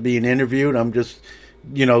as far as being interviewed. I'm just,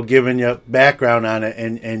 giving you background on it,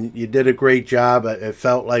 and you did a great job. It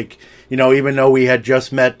felt like, even though we had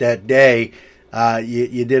just met that day,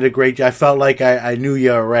 you did a great job. I felt like I knew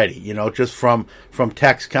you already, just from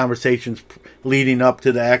text conversations leading up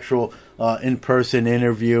to the actual in-person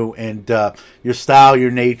interview, and your style, your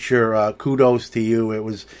nature, kudos to you.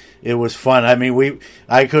 It was fun.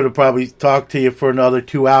 I could have probably talked to you for another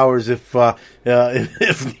 2 hours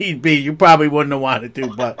if need be. You probably wouldn't have wanted to,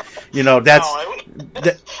 but that's.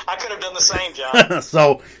 I could have done the same, John.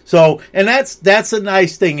 so, and that's a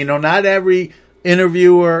nice thing. Not every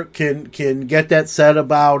interviewer can get that said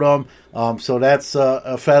about them. So that's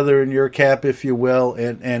a feather in your cap, if you will.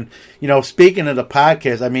 And speaking of the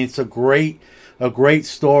podcast, it's a great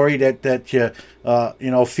story that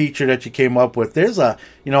you feature that you came up with. There's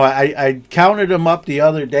I counted them up the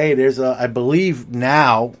other day. There's I believe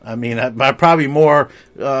now, probably more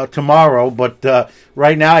tomorrow, but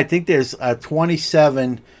right now I think there's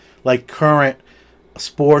 27 current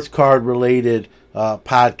sports card related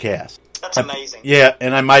podcasts. That's amazing. Yeah,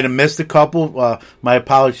 and I might have missed a couple. My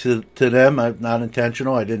apologies to them. I'm not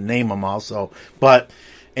intentional. I didn't name them also,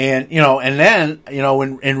 and then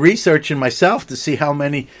in researching myself to see how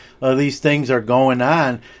many of these things are going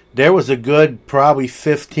on, there was a good probably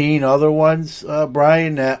 15 other ones,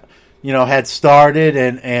 Brian, that had started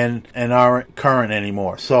and aren't current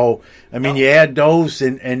anymore. So you add those,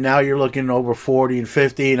 and now you're looking over 40 and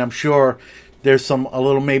 50, and I'm sure there's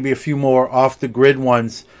maybe a few more off the grid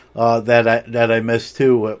ones that I missed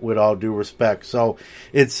too, with all due respect. So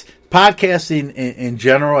it's podcasting in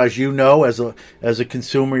general, as you know, as a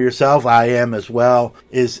consumer yourself, I am as well,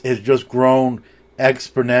 has just grown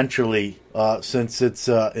exponentially since its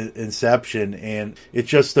inception, and it's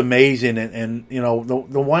just amazing. And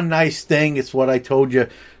the one nice thing, it's what I told you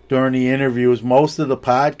during the interview, is most of the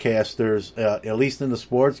podcasters, at least in the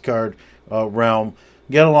sports card realm,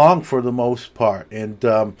 get along for the most part,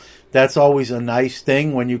 and that's always a nice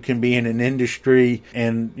thing when you can be in an industry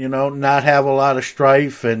and not have a lot of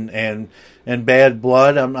strife and bad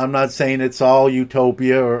blood. I'm not saying it's all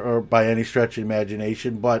utopia or by any stretch of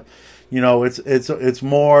imagination, but it's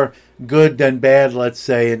more good than bad, let's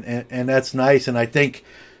say, and that's nice. And I think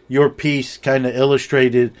your piece kind of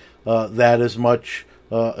illustrated that as much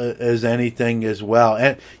as anything as well.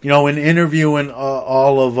 And in interviewing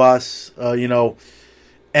all of us,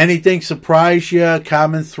 anything surprise you?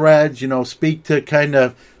 Common threads? Speak to kind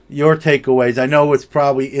of your takeaways. I know it's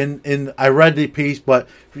probably in I read the piece, but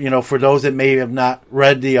for those that may have not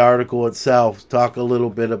read the article itself, talk a little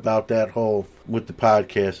bit about that whole with the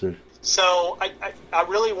podcaster. So I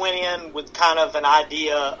really went in with kind of an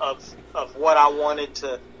idea of what I wanted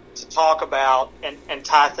to talk about and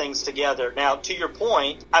tie things together. Now, to your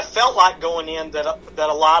point, I felt like going in that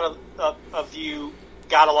a lot of you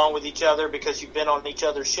got along with each other because you've been on each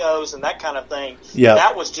other's shows and that kind of thing. Yeah.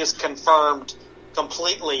 That was just confirmed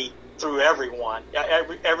completely through everyone.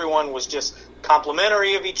 Everyone was just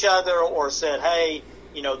complimentary of each other or said, hey,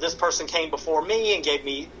 this person came before me and gave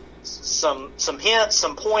me some hints,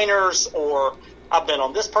 some pointers, or I've been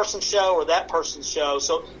on this person's show or that person's show.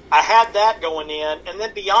 So I had that going in. And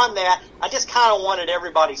then beyond that, I just kind of wanted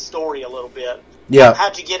everybody's story a little bit. Yeah.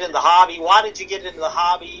 How'd you get in the hobby? Why did you get into the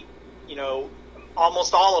hobby?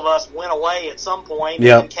 Almost all of us went away at some point and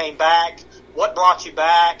then came back. What brought you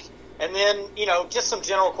back? And then, just some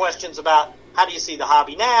general questions about how do you see the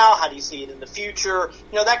hobby now? How do you see it in the future?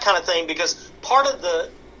 That kind of thing. Because part of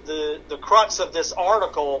the crux of this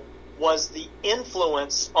article was the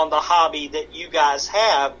influence on the hobby that you guys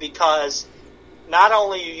have, because not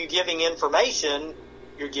only are you giving information,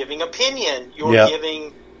 you're giving opinion. You're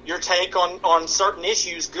giving your take on certain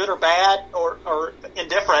issues, good or bad or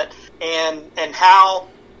indifferent, and how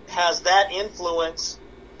has that influence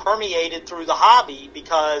permeated through the hobby,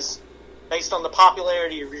 because based on the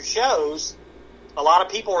popularity of your shows, a lot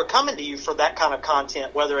of people are coming to you for that kind of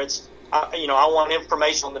content, whether it's, I want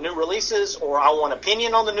information on the new releases, or I want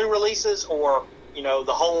opinion on the new releases, or,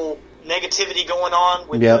 the whole negativity going on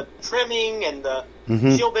with the trimming and the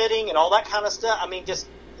shield bidding and all that kind of stuff. I mean,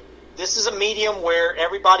 this is a medium where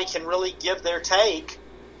everybody can really give their take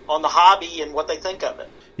on the hobby and what they think of it.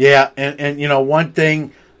 Yeah, and one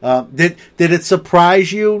thing, did it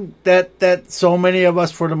surprise you that so many of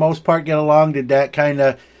us, for the most part, get along? Did that kind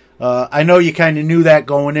of, I know you kind of knew that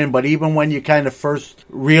going in, but even when you kind of first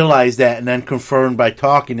realized that and then confirmed by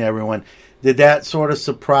talking to everyone, did that sort of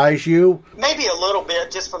surprise you? Maybe a little bit,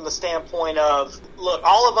 just from the standpoint of, look,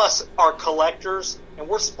 all of us are collectors, and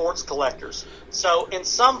we're sports collectors. So in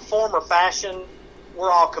some form or fashion, we're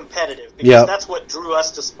all competitive, because that's what drew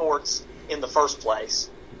us to sports in the first place.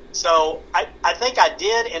 So I think I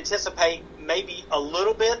did anticipate maybe a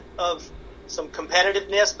little bit of some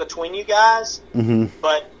competitiveness between you guys,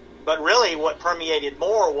 but really what permeated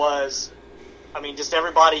more was, just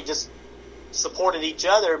everybody just supported each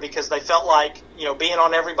other, because they felt like, being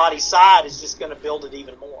on everybody's side is just going to build it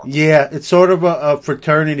even more. Yeah, it's sort of a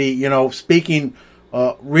fraternity, speaking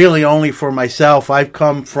really only for myself. I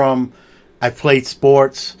played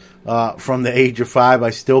sports from the age of 5. I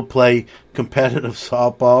still play competitive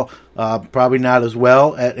softball, probably not as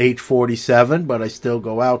well at age 47, but I still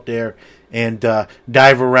go out there and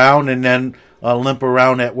dive around and then limp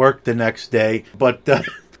around at work the next day. But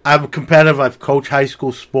I'm competitive. I've coached high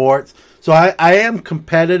school sports. So I am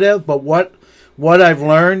competitive, but what I've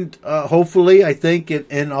learned, hopefully, I think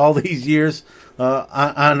in all these years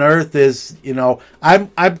on Earth is,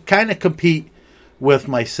 I kind of compete with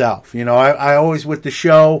myself. I always, with the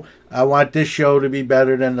show, I want this show to be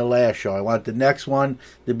better than the last show. I want the next one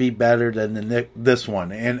to be better than this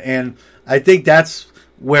one. And I think that's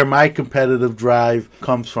where my competitive drive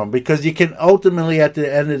comes from, because you can ultimately, at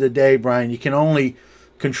the end of the day, Brian, you can only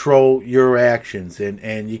control your actions,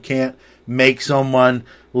 and you can't make someone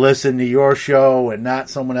listen to your show and not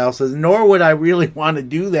someone else's, nor would I really want to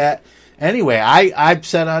do that anyway. I've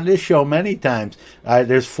said on this show many times,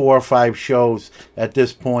 there's 4 or 5 shows at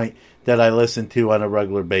this point that I listen to on a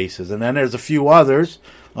regular basis, and then there's a few others,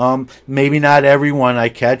 maybe not everyone I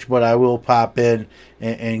catch, but I will pop in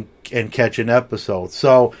and catch an episode.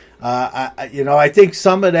 So I think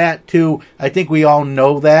some of that too, I think we all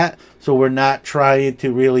know that, so we're not trying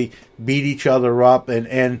to really beat each other up,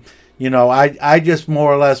 and I just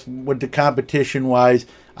more or less, with the competition wise,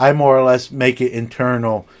 I more or less make it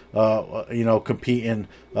internal, competing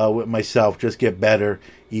with myself, just get better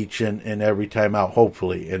each and every time out,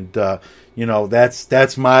 hopefully. And,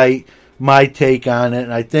 that's my take on it.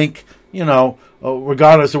 And I think,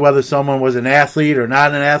 regardless of whether someone was an athlete or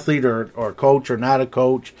not an athlete, or a coach or not a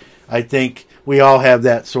coach, I think we all have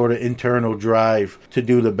that sort of internal drive to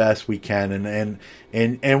do the best we can. And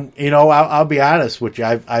I'll be honest with you.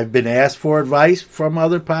 I've been asked for advice from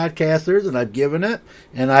other podcasters, and I've given it.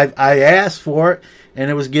 And I asked for it, and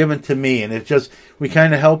it was given to me. And it's just, we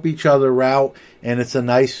kind of help each other out, and it's a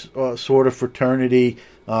nice sort of fraternity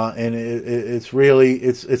And it's really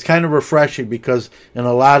it's kind of refreshing because in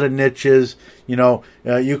a lot of niches,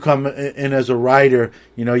 you come in as a writer,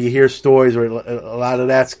 you hear stories where a lot of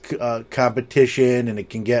that's competition, and it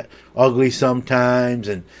can get ugly sometimes,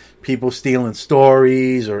 and people stealing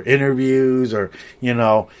stories or interviews, or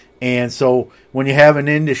and so when you have an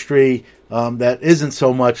industry that isn't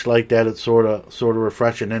so much like that, it's sort of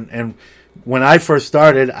refreshing. And when I first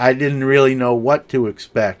started, I didn't really know what to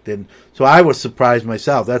expect, and so I was surprised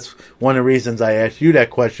myself. That's one of the reasons I asked you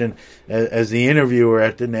that question as the interviewer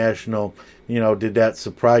at the National. Did that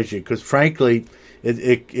surprise you? Because frankly,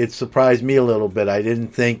 it surprised me a little bit. I didn't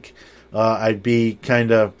think I'd be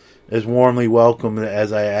kind of as warmly welcomed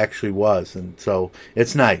as I actually was, and so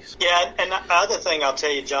it's nice. Yeah, and the other thing I'll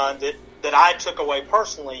tell you, John, that I took away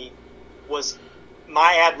personally was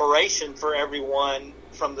my admiration for everyone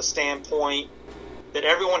from the standpoint that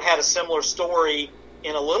everyone had a similar story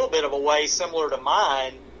in a little bit of a way similar to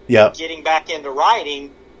mine. Yeah. Getting back into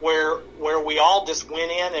writing, where we all just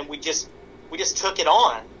went in and we just took it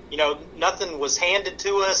on. Nothing was handed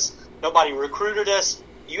to us. Nobody recruited us.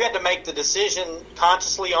 You had to make the decision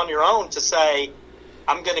consciously on your own to say,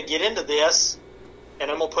 I'm going to get into this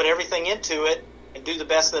and I'm going to put everything into it and do the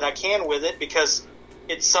best that I can with it because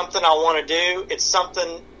it's something I want to do.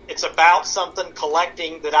 It's about something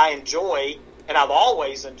collecting that I enjoy and I've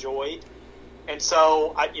always enjoyed. And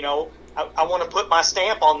so I want to put my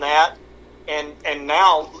stamp on that. And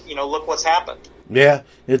now, look what's happened. Yeah,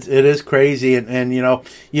 it is crazy. And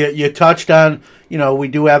you touched on, we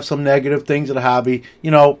do have some negative things in the hobby.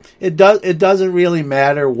 It doesn't really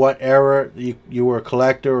matter what era you were a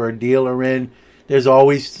collector or a dealer in. There's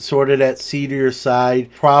always sort of that seedier side.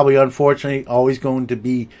 Probably, unfortunately, always going to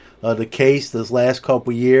be the case. This last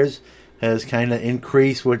couple years has kind of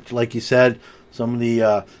increased, which, like you said, some of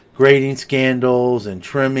the grading scandals and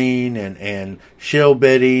trimming and shill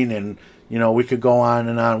bidding, and we could go on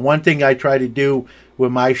and on. One thing I try to do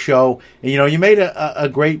with my show, and you made a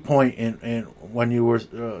great point in when you were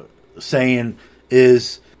saying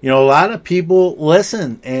is, a lot of people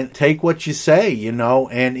listen and take what you say,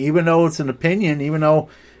 and even though it's an opinion, even though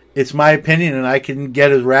it's my opinion and I can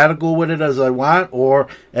get as radical with it as I want or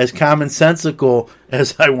as commonsensical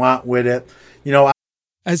as I want with it,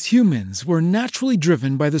 As humans, we're naturally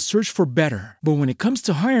driven by the search for better. But when it comes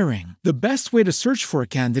to hiring, the best way to search for a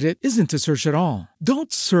candidate isn't to search at all.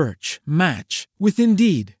 Don't search, match with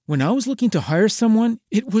Indeed. When I was looking to hire someone,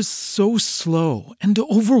 it was so slow and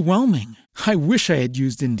overwhelming. I wish I had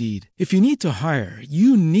used Indeed. If you need to hire,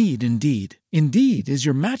 you need Indeed. Indeed is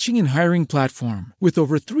your matching and hiring platform with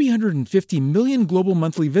over 350 million global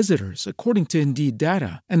monthly visitors, according to Indeed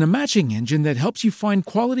data, and a matching engine that helps you find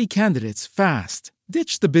quality candidates fast.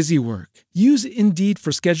 Ditch the busy work. Use Indeed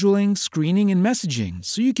for scheduling, screening, and messaging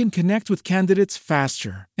so you can connect with candidates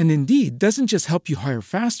faster. And Indeed doesn't just help you hire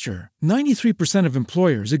faster. 93% of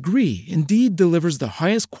employers agree Indeed delivers the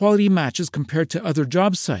highest quality matches compared to other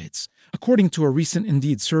job sites, according to a recent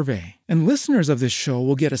Indeed survey. And listeners of this show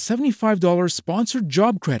will get a $75 sponsored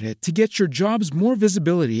job credit to get your jobs more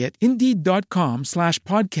visibility at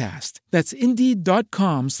Indeed.com/podcast. That's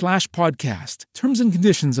Indeed.com/podcast. Terms and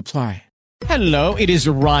conditions apply. Hello, it is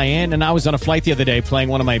Ryan, and I was on a flight the other day playing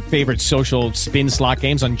one of my favorite social spin slot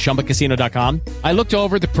games on ChumbaCasino.com. I looked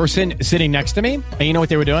over at the person sitting next to me, and you know what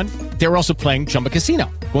they were doing? They were also playing Chumba Casino.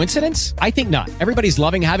 Coincidence? I think not. Everybody's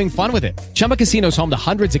loving having fun with it. Chumba Casino is home to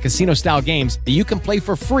hundreds of casino-style games that you can play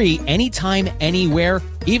for free anytime, anywhere,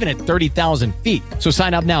 even at 30,000 feet. So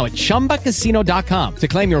sign up now at ChumbaCasino.com to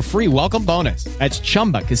claim your free welcome bonus. That's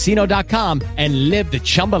ChumbaCasino.com and live the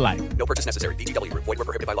Chumba life. No purchase necessary. VGW. Void where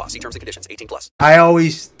prohibited by law. See terms and conditions. 18+. I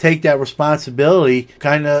always take that responsibility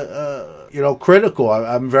kind of, critical.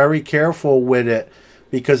 I'm very careful with it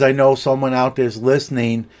because I know someone out there is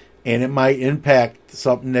listening and it might impact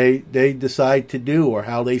something they decide to do or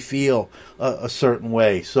how they feel a certain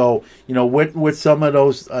way. So, with some of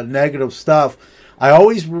those negative stuff, I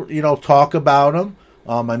always, talk about them.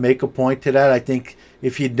 I make a point to that. I think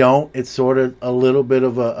if you don't, it's sort of a little bit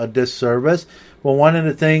of a disservice. But one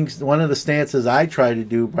of the stances I try to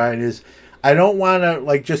do, Brian, is I don't want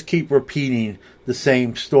to just keep repeating the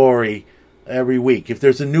same story every week. If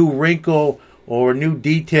there's a new wrinkle or a new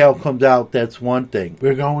detail comes out, that's one thing.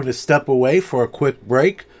 We're going to step away for a quick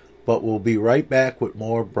break, but we'll be right back with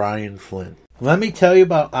more Brian Flynn. Let me tell you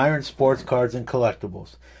about Iron Sports Cards and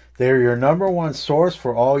Collectibles. They're your number one source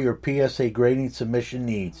for all your PSA grading submission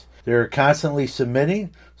needs. They're constantly submitting,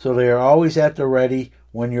 so they are always at the ready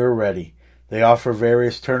when you're ready. They offer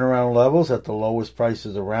various turnaround levels at the lowest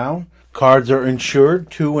prices around. Cards are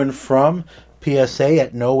insured to and from PSA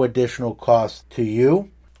at no additional cost to you.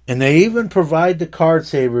 And they even provide the card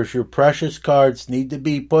savers your precious cards need to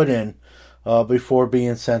be put in before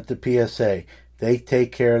being sent to PSA. They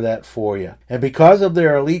take care of that for you. And because of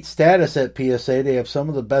their elite status at PSA, they have some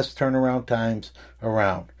of the best turnaround times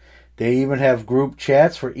around. They even have group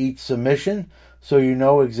chats for each submission, so you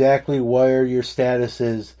know exactly where your status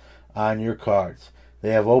is on your cards. They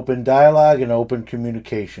have open dialogue and open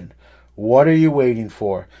communication. What are you waiting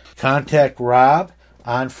for? Contact Rob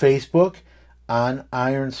on Facebook, on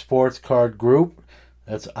Iron Sports Card Group.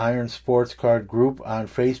 That's Iron Sports Card Group on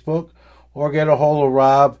Facebook. Or get a hold of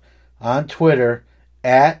Rob on Twitter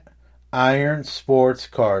at Iron Sports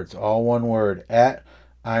Cards. All one word, at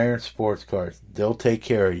Iron Sports Cards. They'll take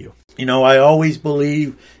care of you. You know, I always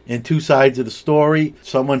believe in two sides of the story.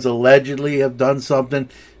 Someone's allegedly have done something,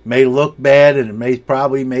 may look bad, and it may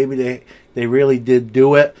probably, maybe they really did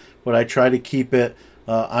do it, but I try to keep it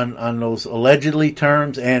on those allegedly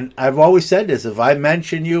terms. And I've always said this, if I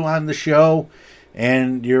mention you on the show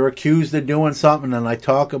and you're accused of doing something and I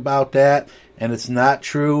talk about that and it's not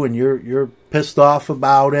true and you're pissed off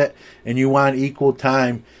about it and you want equal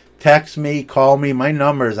time, text me, call me. My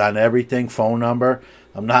number's on everything, phone number.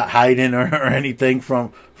 I'm not hiding or anything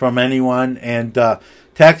from anyone. And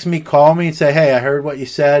text me, call me, and say, hey, I heard what you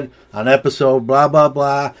said on episode blah, blah,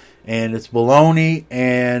 blah, and it's baloney,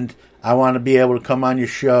 and I want to be able to come on your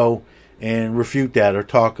show and refute that or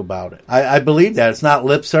talk about it. I believe that. It's not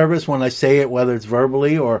lip service when I say it, whether it's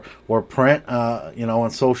verbally or print, on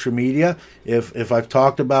social media. If I've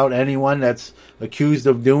talked about anyone that's accused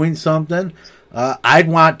of doing something, I'd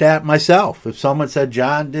want that myself. If someone said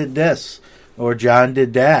John did this or John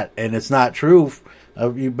did that and it's not true,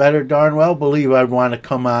 you better darn well believe I'd want to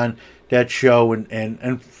come on that show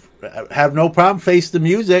and have no problem face the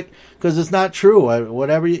music because it's not true.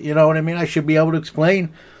 Whatever, you know what I mean? I should be able to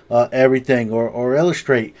explain everything or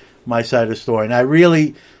illustrate my side of the story. And I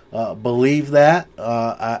really believe that.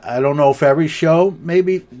 I don't know if every show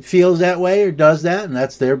maybe feels that way or does that, and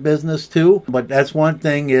that's their business too. But that's one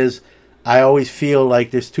thing is I always feel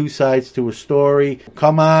like there's two sides to a story.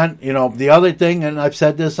 Come on, the other thing, and I've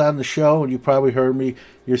said this on the show, and you probably heard me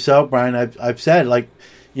yourself, Brian, I've said, like,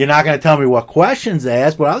 you're not going to tell me what questions to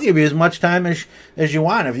ask, but I'll give you as much time as you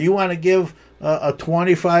want. If you want to give a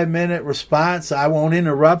 25-minute response, I won't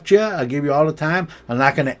interrupt you. I'll give you all the time. I'm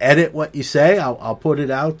not going to edit what you say. I'll put it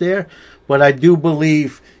out there. But I do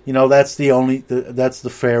believe, that's the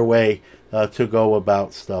fair way to go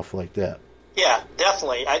about stuff like that. Yeah,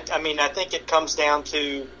 definitely. I think it comes down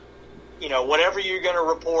to, whatever you're going to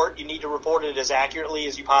report, you need to report it as accurately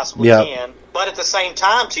as you possibly can. But at the same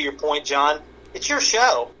time, to your point, John, it's your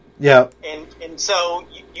show. Yeah. And so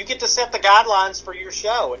you get to set the guidelines for your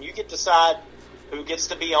show, and you get to decide who gets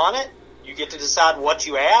to be on it. You get to decide what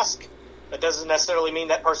you ask. That doesn't necessarily mean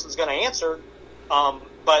that person's going to answer,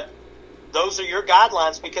 but those are your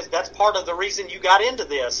guidelines because that's part of the reason you got into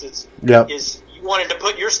this. Is you wanted to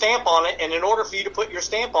put your stamp on it, and in order for you to put your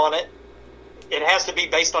stamp on it, it has to be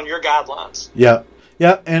based on your guidelines. Yeah.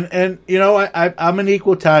 Yeah, and I'm an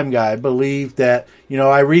equal time guy. I believe that,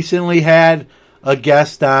 I recently had a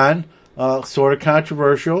guest on, sort of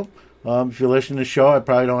controversial. If you listen to the show, I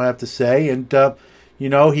probably don't have to say. And,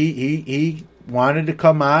 he wanted to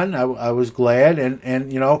come on. I was glad. And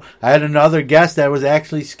I had another guest that was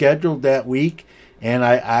actually scheduled that week. And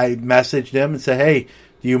I messaged him and said, hey,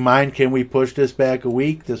 do you mind? Can we push this back a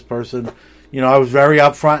week? This person, I was very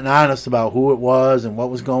upfront and honest about who it was and what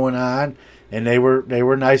was going on. And they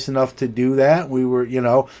were nice enough to do that. We were,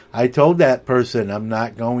 I told that person I'm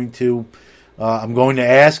going to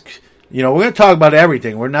ask, we're going to talk about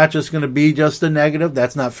everything. We're not just going to be just the negative.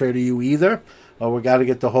 That's not fair to you either. We got to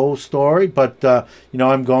get the whole story. But,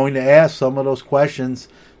 I'm going to ask some of those questions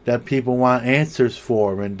that people want answers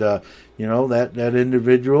for. And, that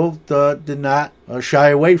individual did not shy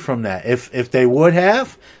away from that. If they would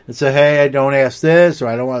have and say, hey, I don't ask this or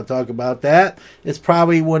I don't want to talk about that, it's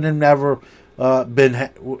probably would have never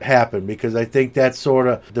happen because I think that sort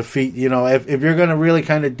of defeat, if you're going to really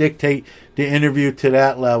kind of dictate the interview to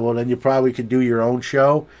that level, then you probably could do your own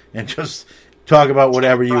show and just talk about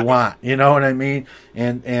whatever you want. You know what I mean?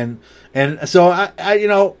 And so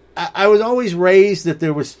I was always raised that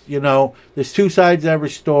there was, there's two sides to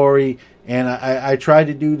every story, and I try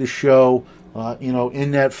to do the show,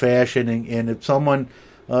 in that fashion. And if someone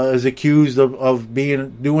is accused of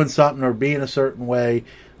doing something or being a certain way,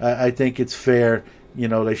 I think it's fair.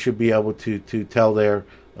 They should be able to tell their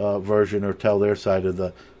version or tell their side of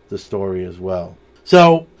the story as well.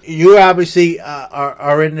 So you obviously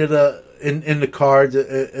are into the cards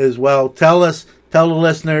as well. Tell the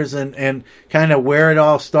listeners and kind of where it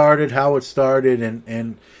all started, how it started,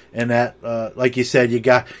 and and that, like you said, you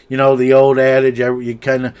got, the old adage, you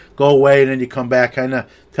kind of go away and then you come back, kind of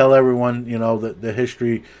tell everyone, the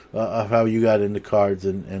history of how you got into cards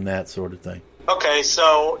and that sort of thing. Okay,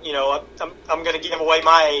 so, I'm going to give away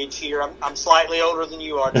my age here. I'm slightly older than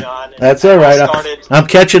you are, John. That's all right. I'm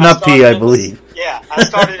catching up to you, I believe. I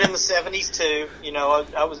started in the 70s, too.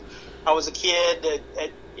 I was a kid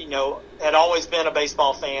that, had always been a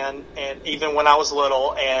baseball fan, and even when I was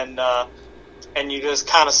little, and you just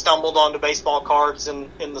kind of stumbled onto baseball cards in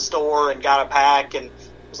the store and got a pack, and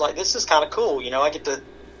was like, this is kind of cool.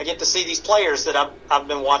 I get to see these players that I've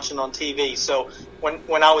been watching on TV. So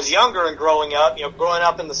when I was younger and growing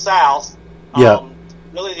up in the South,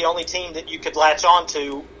 really the only team that you could latch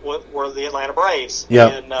onto were the Atlanta Braves. Yeah.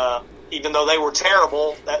 And even though they were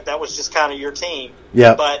terrible, that was just kind of your team.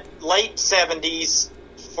 Yeah. But late 70s,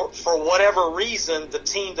 for whatever reason, the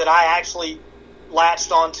team that I actually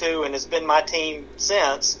latched onto and has been my team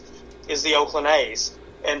since is the Oakland A's.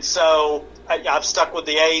 And so I've stuck with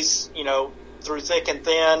the A's, through thick and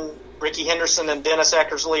thin. Ricky Henderson and Dennis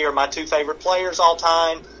Eckersley are my two favorite players all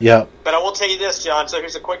time. Yeah. But I will tell you this, John. So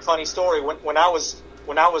here's a quick funny story. When I was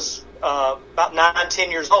about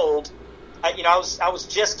 9-10 years old, I was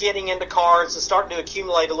just getting into cards and starting to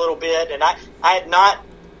accumulate a little bit, and I had not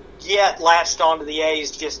yet latched onto the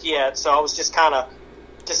A's just yet. So I was just kind of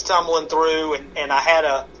just stumbling through, and I had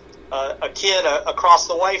a kid across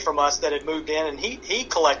the way from us that had moved in, and he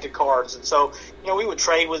collected cards, and so we would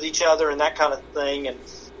trade with each other and that kind of thing, and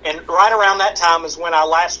right around that time is when I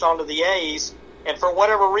latched onto the A's, and for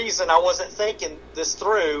whatever reason I wasn't thinking this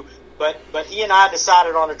through, but he and I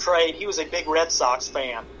decided on a trade. He was a big Red Sox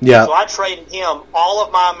fan, so I traded him all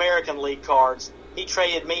of my American League cards. He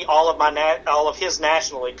traded me all of his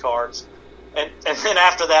National League cards. And then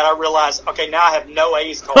after that, I realized, okay, now I have no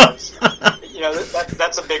A's cards.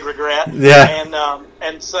 That's a big regret. Yeah.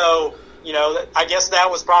 And so, I guess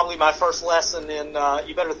that was probably my first lesson in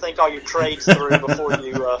you better think all your trades through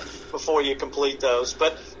before you complete those.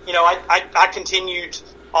 But I continued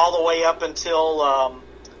all the way up until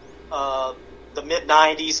the mid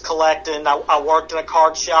 '90s collecting. I worked in a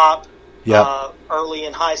card shop early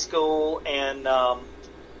in high school, and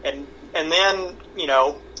then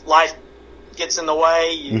life gets in the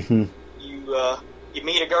way. You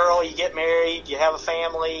meet a girl, you get married, you have a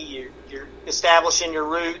family, you're establishing your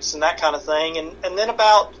roots and that kind of thing. And then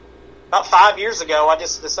about 5 years ago, I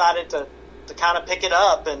just decided to kind of pick it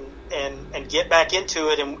up and get back into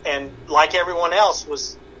it. And like everyone else,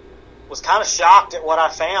 was kind of shocked at what I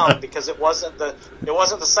found because it wasn't the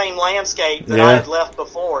same landscape that I had left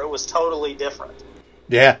before. It was totally different.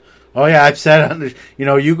 Yeah. Oh yeah, I've said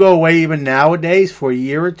you go away even nowadays for a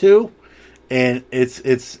year or two, and it's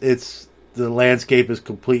the landscape is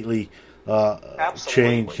completely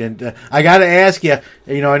changed. And I got to ask you,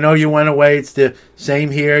 I know you went away. It's the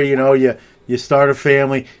same here. You start a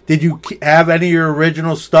family. Did you have any of your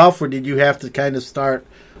original stuff, or did you have to kind of start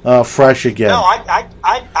fresh again? No,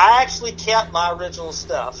 I actually kept my original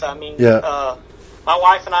stuff. I mean, my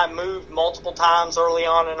wife and I moved multiple times early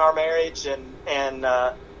on in our marriage, and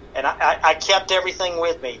I kept everything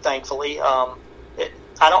with me. Thankfully, I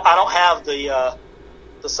don't have the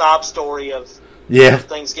sob story of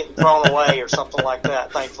things getting thrown away or something like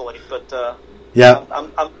that. Thankfully, but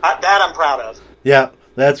I'm proud of. Yeah,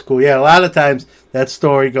 that's cool. Yeah, a lot of times that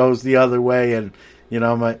story goes the other way, and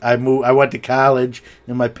I went to college,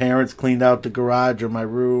 and my parents cleaned out the garage or my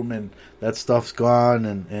room, and that stuff's gone,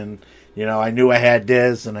 and I knew I had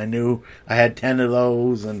this, and I knew I had 10 of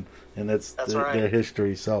those, and that's their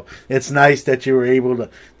history. So it's nice that you were able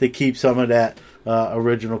to keep some of that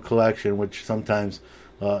original collection, which sometimes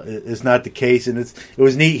is not the case. And it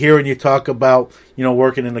was neat hearing you talk about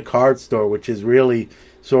working in the card store, which is really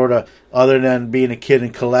sort of, other than being a kid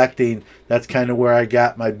and collecting, that's kind of where I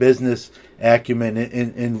got my business acumen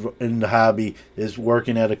in the hobby, is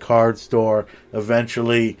working at a card store,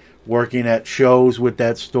 eventually working at shows with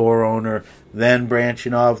that store owner, then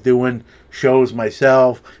branching off doing shows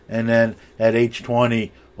myself, and then at age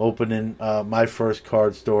 20 opening my first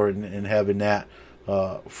card store and having that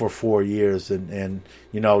for 4 years, and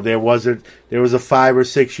there was a 5 or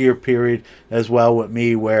 6 year period as well with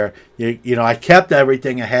me where I kept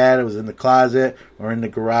everything I had. It was in the closet or in the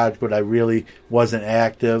garage, but I really wasn't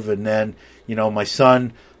active. And then my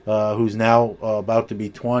son, who's now about to be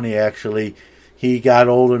 20, actually, he got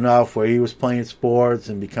old enough where he was playing sports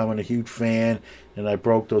and becoming a huge fan, and I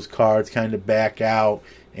broke those cards kind of back out,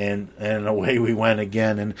 and away we went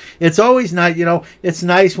again. And it's always nice, it's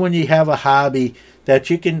nice when you have a hobby that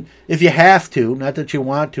you can, if you have to, not that you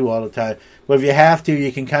want to all the time, but if you have to,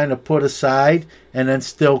 you can kind of put aside and then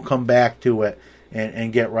still come back to it.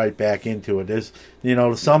 and get right back into it. There's,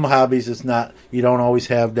 some hobbies it's not, you don't always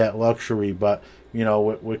have that luxury, but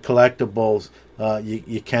with collectibles,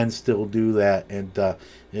 you can still do that, and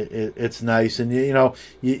it's nice. And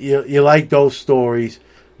you like those stories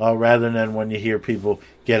rather than when you hear people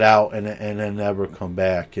get out and then never come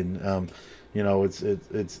back. And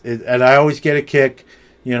it's and I always get a kick.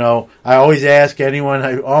 I always ask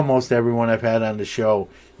almost everyone I've had on the show,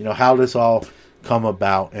 how this all come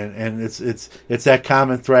about, and it's that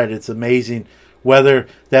common thread. It's amazing whether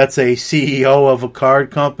that's a CEO of a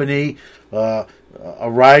card company, a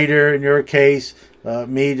writer in your case,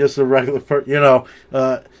 me just a regular person.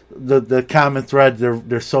 The common thread,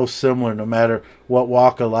 they're so similar no matter what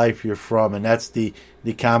walk of life you're from, and that's the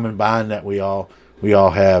common bond that we all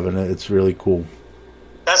have, and it's really cool.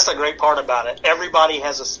 That's the great part about it. Everybody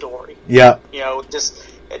has a story. Yeah. Just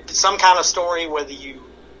some kind of story, whether you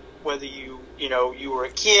were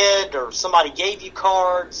a kid or somebody gave you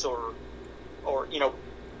cards or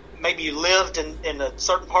maybe you lived in a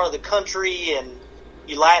certain part of the country and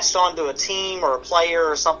you latched onto a team or a player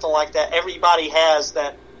or something like that. Everybody has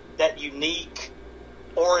that unique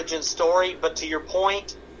origin story, but to your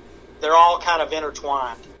point, they're all kind of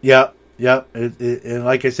intertwined. Yeah. And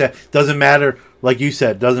like I said, doesn't matter, like you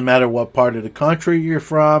said, doesn't matter what part of the country you're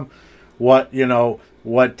from, what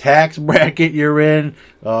tax bracket you're in,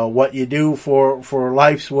 what you do for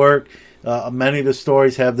life's work. Many of the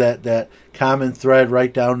stories have that common thread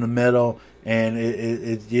right down the middle,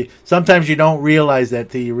 and sometimes you don't realize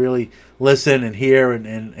that till you really listen and hear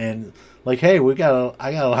and like, hey, I got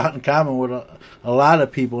a lot in common with a lot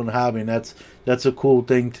of people in the hobby, and that's a cool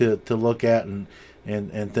thing to look at and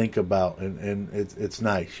think about, and it's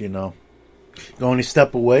nice, Going to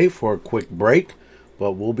step away for a quick break,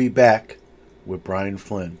 but we'll be back with Brian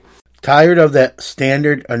Flynn. Tired of that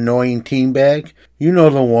standard annoying team bag? You know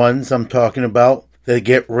the ones I'm talking about. They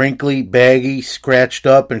get wrinkly, baggy, scratched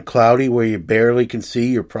up, and cloudy where you barely can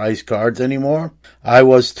see your prized cards anymore. I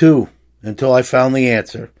was too, until I found the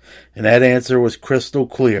answer. And that answer was crystal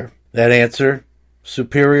clear. That answer,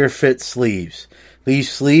 Superior Fit Sleeves.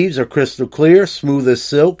 These sleeves are crystal clear, smooth as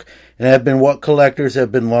silk, and have been what collectors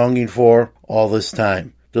have been longing for all this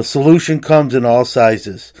time. The solution comes in all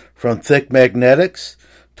sizes, from thick magnetics,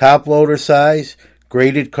 top loader size,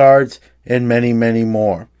 graded cards, and many, many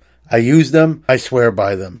more. I use them, I swear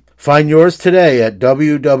by them. Find yours today at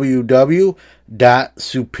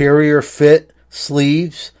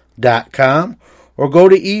www.superiorfitsleeves.com or go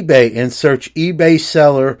to eBay and search eBay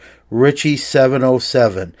seller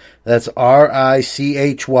Richie707. That's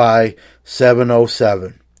RICHY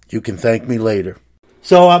 707. You can thank me later.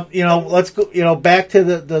 So, let's go, back to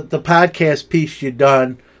the podcast piece you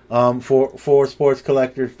done for Sports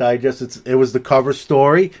Collectors Digest. It was the cover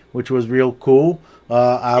story, which was real cool,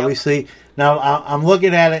 obviously. Yep. Now, I'm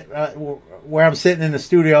looking at it where I'm sitting in the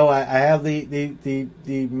studio. I have the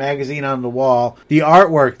magazine on the wall. The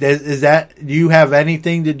artwork, do you have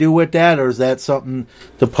anything to do with that, or is that something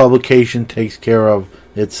the publication takes care of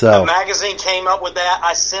itself? The magazine came up with that.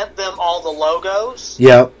 I sent them all the logos.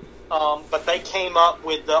 Yep. But they came up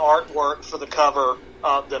with the artwork for the cover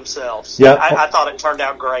themselves. Yeah, I thought it turned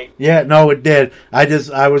out great. Yeah, no, it did.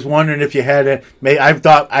 I was wondering if you had it. I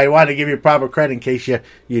thought I wanted to give you proper credit in case you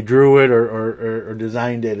drew it or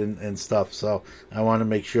designed it and stuff. So I want to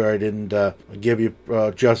make sure I didn't give you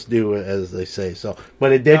just due, as they say. So,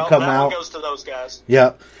 but it did come out. That goes to those guys.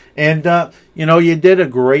 Yeah. And, you did a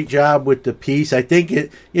great job with the piece. I think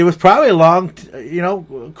it was probably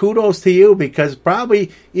kudos to you, because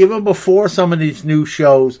probably even before some of these new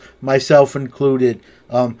shows, myself included,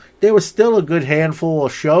 there was still a good handful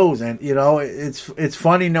of shows. And, it's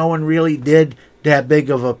funny no one really did that big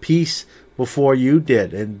of a piece before you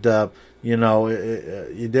did. And, you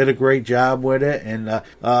did a great job with it, and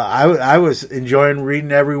I was enjoying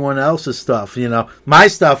reading everyone else's stuff. My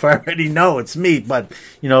stuff I already know, it's me, but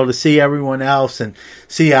to see everyone else and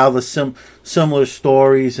see how the similar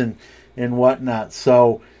stories and whatnot.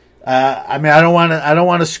 So, I don't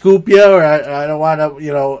want to scoop you, or I don't want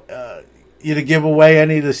to you to give away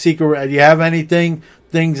any of the secret. Do you have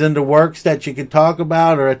things in the works that you could talk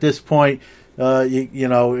about, or at this point,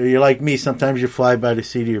 you're like me, sometimes you fly by the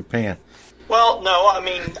seat of your pants? Well, no, I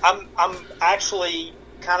mean, I'm actually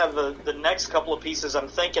kind of the next couple of pieces I'm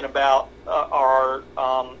thinking about are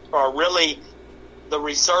really the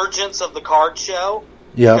resurgence of the card show.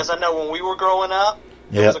 Yeah. Because I know when we were growing up,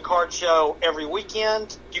 there was a card show every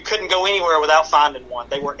weekend. You couldn't go anywhere without finding one.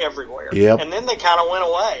 They were everywhere. Yep. And then they kind of went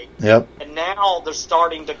away. Yep. And now they're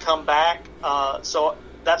starting to come back. So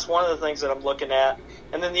that's one of the things that I'm looking at.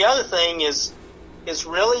 And then the other thing is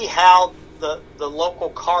really how the local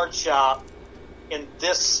card shop in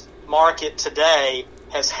this market today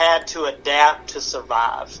has had to adapt to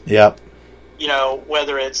survive. Yep. You know,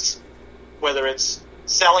 whether it's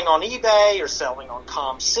selling on eBay or selling on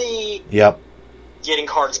ComC. Yep. Getting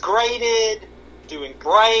cards graded, doing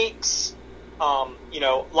breaks, you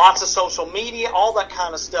know, lots of social media, all that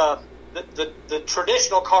kind of stuff. The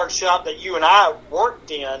traditional card shop that you and I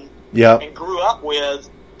worked in and grew up with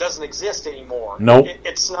doesn't exist anymore. Nope.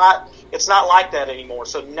 It's not like that anymore.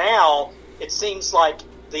 So now it seems like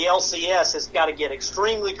the LCS has got to get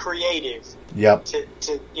extremely creative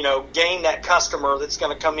to you know, gain that customer that's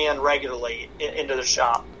going to come in regularly into the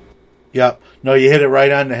shop. Yep. No, you hit it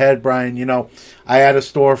right on the head, Brian. You know, I had a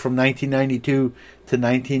store from 1992 to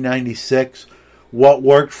 1996. What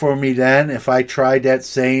worked for me then, if I tried that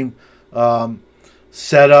same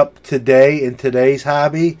setup today in today's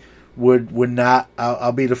hobby, would not,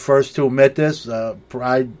 I'll be the first to admit this,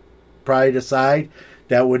 pride aside,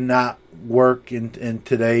 that would not work in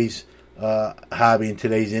today's hobby, in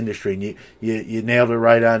today's industry. And you nailed it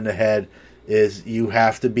right on the head, is you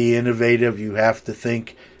have to be innovative, you have to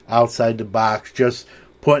think outside the box. Just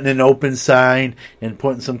putting an open sign and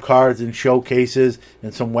putting some cards in showcases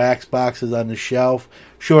and some wax boxes on the shelf,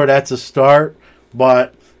 sure, that's a start,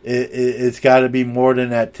 but it's got to be more than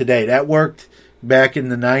that today. That worked back in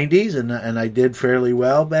the 90s, and I did fairly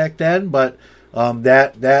well back then, but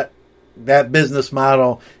that business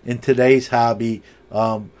model in today's hobby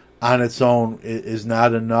on its own is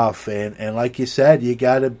not enough. And like you said, you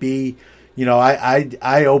got to be, you know,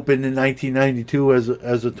 I opened in 1992 as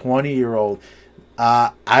a 20-year-old.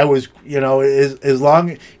 I was, you know,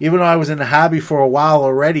 even though I was in the hobby for a while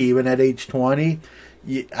already, even at age 20,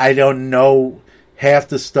 I don't know half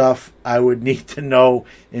the stuff I would need to know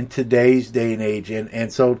in today's day and age.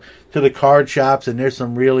 And so to the card shops, and there's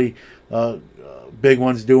some really big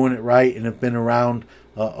ones doing it right and have been around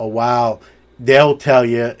a while, they'll tell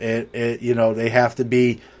you, you know, they have to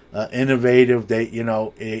be innovative.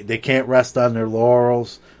 They can't rest on their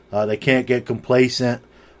laurels. They can't get complacent,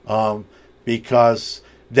 because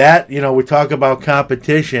that, you know, we talk about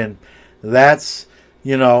competition. That's,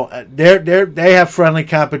 you know, they have friendly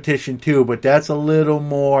competition too, but that's a little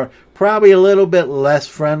more, probably a little bit less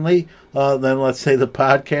friendly than, let's say, the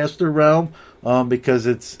podcaster realm, because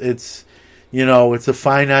it's you know, it's a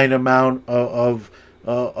finite amount of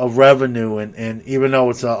revenue, and even though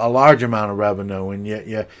it's a large amount of revenue, and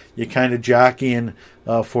you're kind of jockeying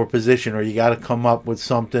for position, or you got to come up with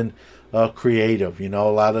something creative. You know,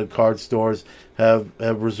 a lot of card stores have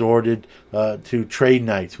resorted to trade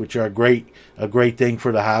nights, which are a great thing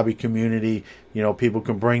for the hobby community. You know, people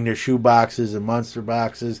can bring their shoe boxes and monster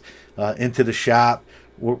boxes into the shop,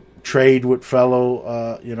 trade with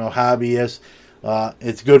fellow you know, hobbyists.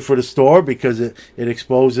 It's good for the store because it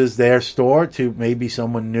exposes their store to maybe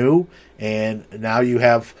someone new, and now you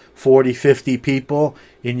have 40, 50 people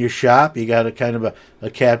in your shop. You got a kind of a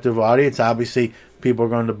captive audience. Obviously, people are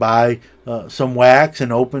going to buy some wax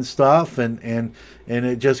and open stuff, and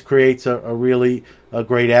it just creates a really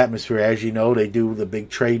great atmosphere. As you know, they do the big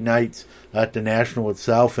trade nights at the National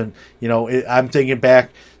itself, and you know, I'm thinking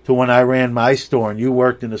back to when I ran my store and you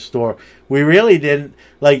worked in the store. We really didn't,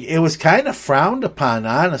 like, it was kind of frowned upon,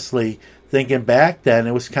 honestly. Thinking back then,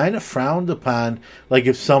 it was kind of frowned upon. Like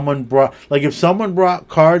if someone brought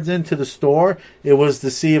cards into the store, it was to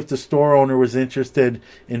see if the store owner was interested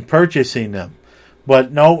in purchasing them.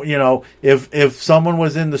 But no, you know, if someone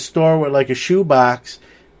was in the store with like a shoebox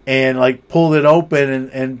and like pulled it open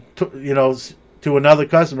and you know, to another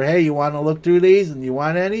customer, hey, you want to look through these and you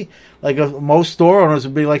want any? Like most store owners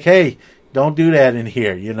would be like, hey, don't do that in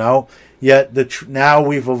here, you know. Yet now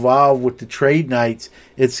we've evolved with the trade nights.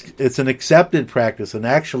 It's an accepted practice, and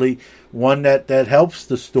actually one that helps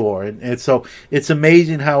the store. And so it's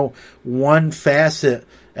amazing how one facet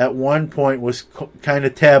at one point was kind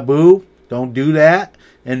of taboo. Don't do that.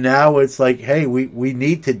 And now it's like, hey, we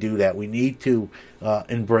need to do that. We need to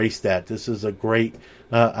embrace that. This is a great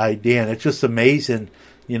idea, and it's just amazing.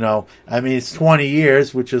 You know, I mean, it's 20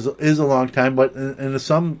 years, which is a long time, but in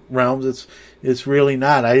some realms, it's really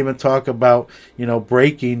not. I even talk about, you know,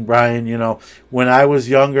 breaking, Brian. You know, when I was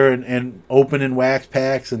younger and opening wax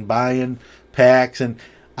packs and buying packs, and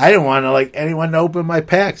I didn't want to like anyone to open my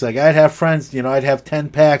packs. Like I'd have friends, you know, I'd have 10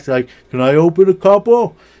 packs. Like, can I open a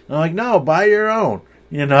couple? And I'm like, no, buy your own.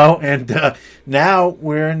 You know, and now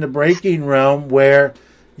we're in the breaking realm where,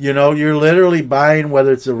 you know, you're literally buying,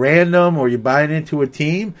 whether it's a random or you're buying into a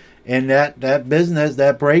team, and that business,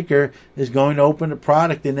 that breaker, is going to open the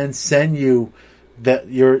product and then send you that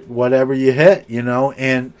your whatever you hit, you know.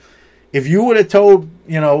 And if you would have told,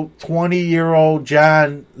 20-year-old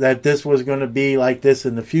John that this was going to be like this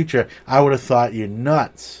in the future, I would have thought you're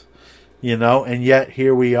nuts, and yet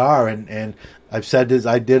here we are. And I've said this,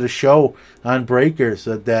 I did a show on breakers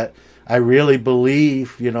that I really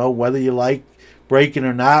believe, whether you like breaking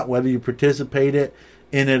or not, whether you participate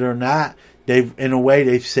in it or not, they've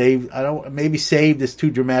saved, maybe saved is too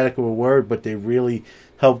dramatic of a word, but they really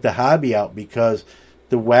helped the hobby out, because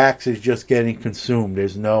the wax is just getting consumed.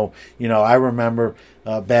 There's no, I remember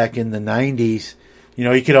back in the 90s,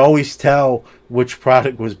 you could always tell which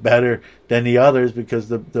product was better than the others, because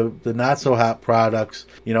the not so hot products,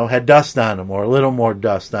 had dust on them, or a little more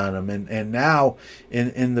dust on them. And now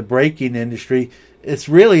in the breaking industry, it's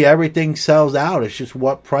really everything sells out. It's just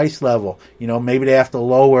what price level. Maybe they have to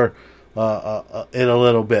lower it a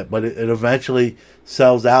little bit, but it eventually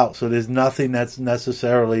sells out. So there's nothing that's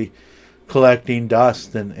necessarily collecting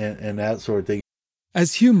dust and that sort of thing.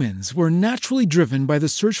 As humans, we're naturally driven by the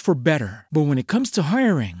search for better. But when it comes to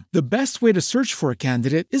hiring, the best way to search for a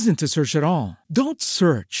candidate isn't to search at all. Don't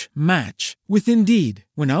search, match with Indeed.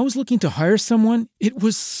 When I was looking to hire someone, it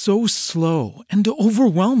was so slow and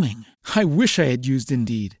overwhelming. I wish I had used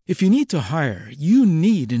Indeed. If you need to hire, you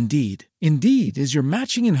need Indeed. Indeed is your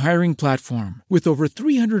matching and hiring platform with over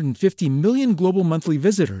 350 million global monthly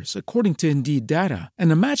visitors, according to Indeed data,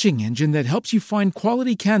 and a matching engine that helps you find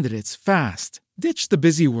quality candidates fast. Ditch the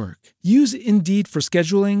busy work. Use Indeed for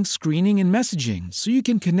scheduling, screening, and messaging so you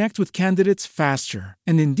can connect with candidates faster.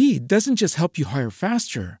 And Indeed doesn't just help you hire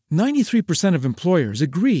faster. 93% of employers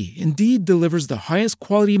agree Indeed delivers the highest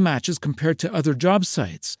quality matches compared to other job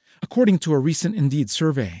sites, according to a recent Indeed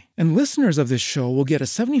survey. And listeners of this show will get a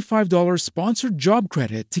 $75 sponsored job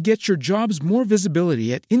credit to get your jobs more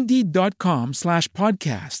visibility at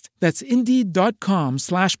Indeed.com/podcast. That's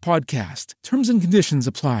Indeed.com/podcast. Terms and conditions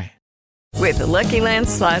apply. With the Lucky Land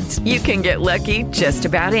Slots, you can get lucky just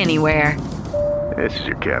about anywhere. This is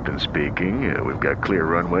your captain speaking. We've got clear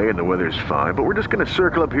runway and the weather's fine, but we're just going to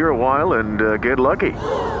circle up here a while and get lucky.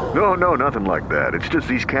 No, nothing like that. It's just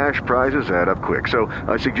these cash prizes add up quick. So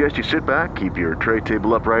I suggest you sit back, keep your tray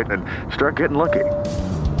table upright, and start getting lucky.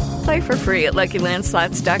 Play for free at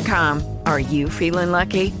LuckyLandSlots.com. Are you feeling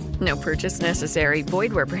lucky? No purchase necessary.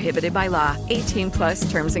 Void where prohibited by law.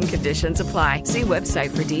 18+ terms and conditions apply. See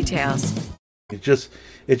website for details. It's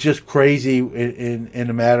just crazy in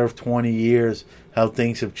a matter of 20 years how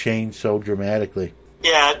things have changed so dramatically.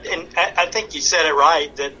 Yeah, and I think you said it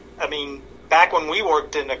right. Back when we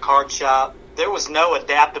worked in the card shop, there was no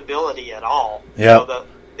adaptability at all. Yeah.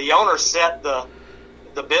 The owner set the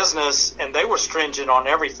business, and they were stringent on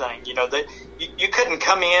everything. You couldn't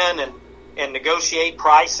come in and negotiate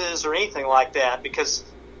prices or anything like that, because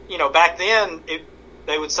back then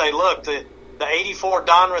they would say, look, the 84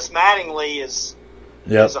 Donruss Mattingly is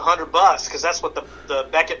 $100, because that's what the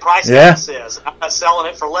Beckett price tag says. I'm not selling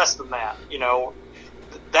it for less than that,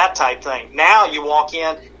 that type thing. Now you walk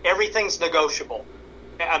in, everything's negotiable.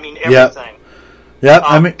 Everything.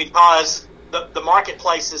 Because the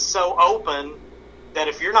marketplace is so open that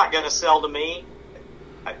if you're not going to sell to me,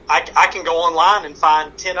 I can go online and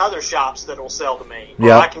find 10 other shops that will sell to me.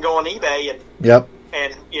 Or I can go on eBay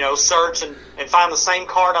and search and find the same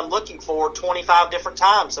card I'm looking for 25 different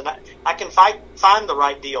times, and I can find the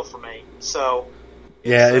right deal for me. So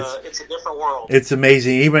it's a different world. It's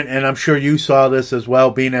amazing. And I'm sure you saw this as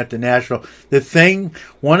well, being at the National.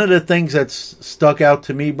 One of the things that's stuck out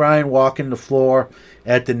to me, Brian, walking the floor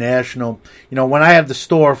at the National, when I had the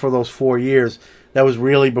store for those 4 years, that was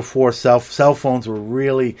really before cell phones were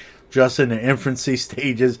really just in the infancy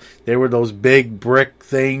stages. They were those big brick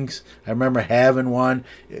things. I remember having one.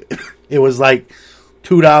 It was like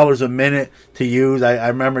 $2 a minute to use. I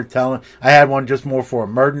remember I had one just more for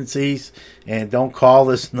emergencies, and don't call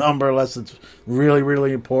this number unless it's really,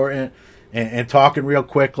 really important. And talking real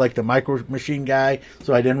quick like the Micro Machine guy,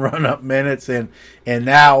 so I didn't run up minutes. And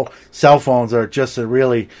now cell phones are just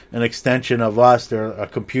an extension of us. They're a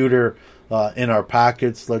computer in our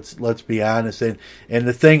pockets. Let's be honest. And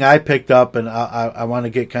the thing I picked up, and I want to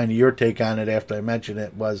get kind of your take on it after I mention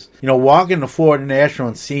it, was walking the floor at the National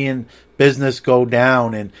and seeing business go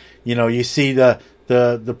down, and you see the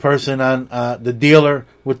person on the dealer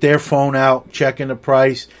with their phone out checking the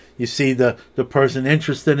price. You see the person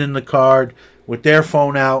interested in the card with their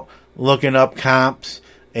phone out looking up comps,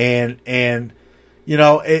 and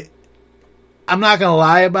I'm not going to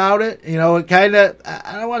lie about it. It kind of,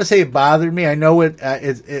 I don't want to say it bothered me. I know it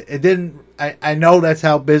didn't, I know that's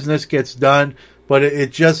how business gets done, but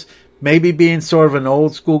it just, maybe being sort of an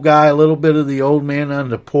old school guy, a little bit of the old man on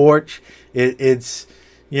the porch, it's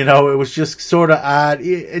You know, it was just sort of odd.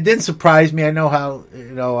 It didn't surprise me. I know how,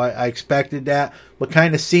 I expected that. But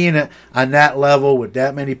kind of seeing it on that level with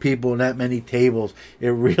that many people and that many tables, it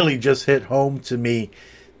really just hit home to me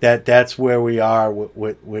that that's where we are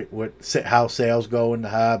with how sales go in the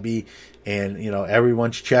hobby. And,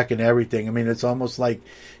 everyone's checking everything. I mean, it's almost like,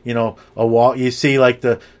 a wall. You see like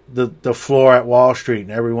the floor at Wall Street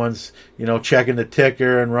and everyone's, checking the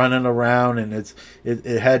ticker and running around. And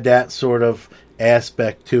it had that sort of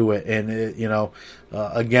aspect to it. And,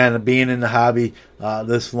 again, being in the hobby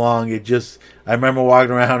this long, I remember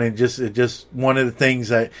walking around and it just one of the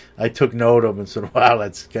things I took note of and said, wow,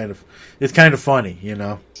 it's kind of funny,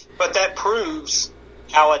 But that proves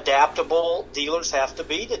how adaptable dealers have to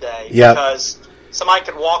be today. Yep. Because somebody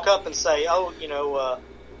could walk up and say, oh,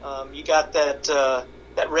 you got that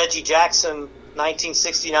Reggie Jackson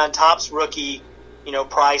 1969 Topps rookie,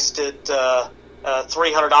 priced at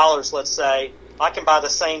 $300, let's say. I can buy the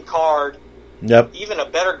same card, yep, even a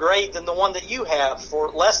better grade than the one that you have for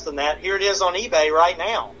less than that. Here it is on eBay right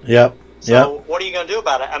now. Yep. So what are you going to do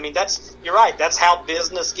about it? I mean, you're right. That's how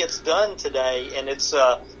business gets done today, and it's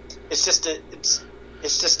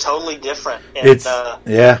just totally different. And,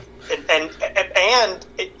 And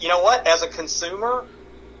you know what? As a consumer,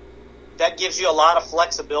 that gives you a lot of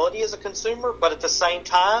flexibility as a consumer, but at the same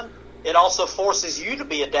time, it also forces you to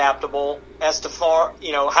be adaptable as to how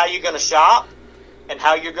you're going to shop and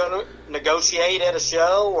how you're going to negotiate at a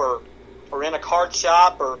show or in a card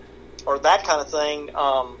shop or that kind of thing.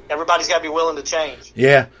 Everybody's got to be willing to change.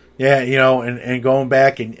 Yeah. Yeah, and going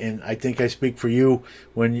back, and I think I speak for you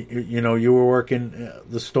when, you were working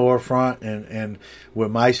the storefront and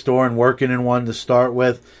with my store and working in one to start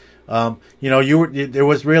with. There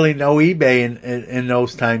was really no eBay in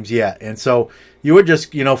those times yet. And so you were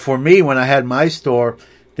just, for me, when I had my store,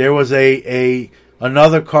 there was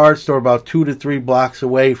another card store about 2 to 3 blocks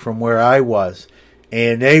away from where I was.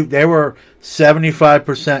 And they were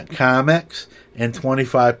 75% comics and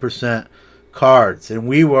 25% cards, and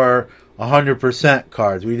we were 100%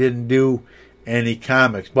 cards. We didn't do any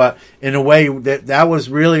comics, but in a way that was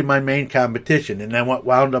really my main competition. And then what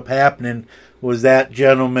wound up happening was that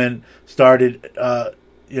gentleman started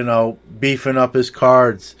beefing up his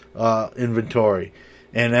cards inventory,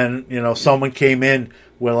 and then someone came in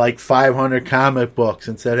with like 500 comic books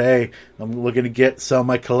and said, hey, I'm looking to sell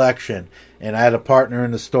my collection. And I had a partner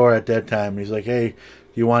in the store at that time. He's like, hey, do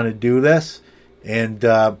you want to do this? And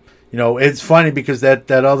it's funny because that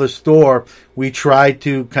other store, we tried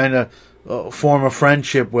to kind of form a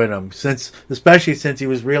friendship with him, especially since he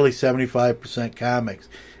was really 75% comics.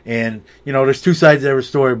 And, there's two sides to every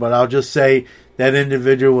story, but I'll just say that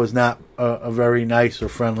individual was not a very nice or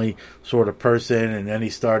friendly sort of person. And then he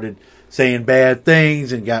started saying bad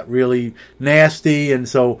things and got really nasty. And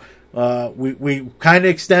so we kind of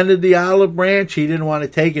extended the olive branch. He didn't want to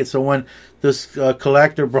take it. So when this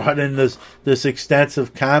collector brought in this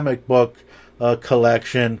extensive comic book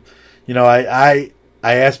collection, I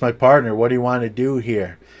asked my partner, what do you want to do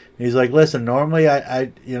here? And he's like, listen, normally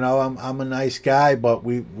I'm a nice guy, but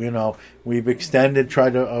we've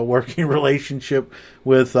tried a working relationship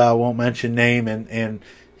with, won't mention name, and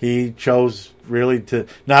he chose really to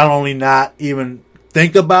not only not even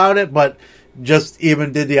think about it, but just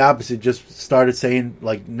even did the opposite, just started saying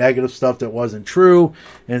like negative stuff that wasn't true.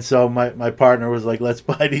 And so my partner was like, let's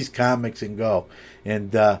buy these comics and go.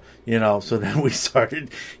 And so then we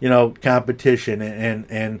started competition,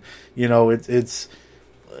 and it's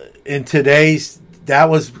in today's,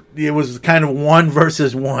 it was kind of one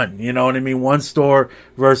versus one, you know what I mean? One store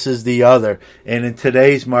versus the other. And in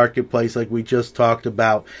today's marketplace, like we just talked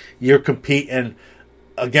about, you're competing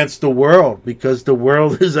against the world, because the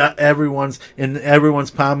world is in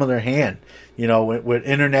everyone's palm of their hand. With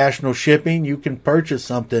international shipping, you can purchase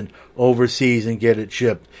something overseas and get it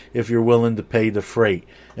shipped if you're willing to pay the freight,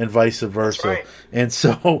 and vice versa. Right. And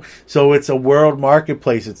so it's a world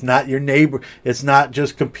marketplace. It's not your neighbor. It's not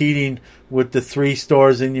just competing with the 3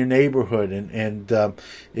 stores in your neighborhood. And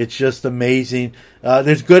it's just amazing.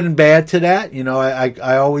 There's good and bad to that.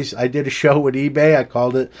 I did a show with eBay. I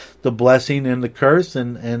called it The Blessing and the Curse.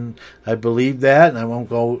 And I believe that, and I won't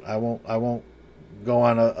go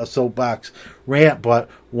on a soapbox rant, but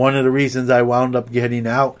one of the reasons I wound up getting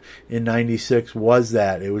out in 96 was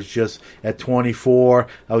that. It was just at 24,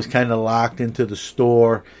 I was kind of locked into the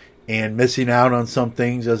store and missing out on some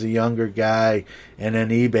things as a younger guy, and then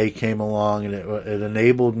eBay came along, and it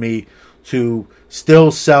enabled me to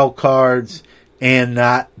still sell cards and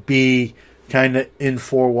not be kind of in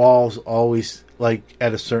 4 walls always like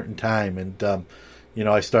at a certain time. And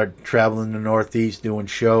I started traveling the Northeast doing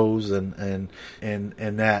shows and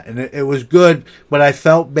that. And it was good, but I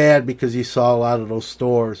felt bad because you saw a lot of those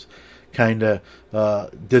stores kind of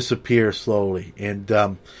disappear slowly. And,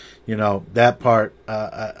 that part,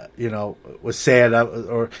 was sad.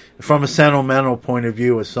 Or from a sentimental point of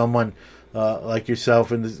view, as someone like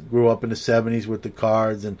yourself grew up in the 70s with the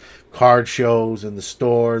cards and card shows and the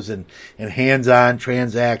stores and hands-on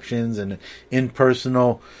transactions and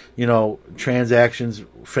impersonal, transactions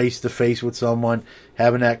face-to-face with someone,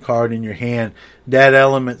 having that card in your hand, that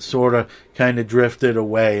element sort of kind of drifted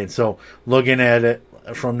away. And so looking at it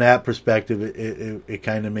from that perspective, it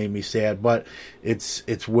kind of made me sad. But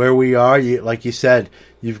it's where we are. Like you said,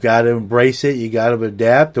 you've got to embrace it. You got to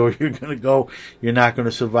adapt, or you're not going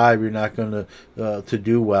to survive. You're not going to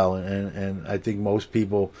do well. And I think most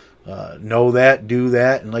people know that, do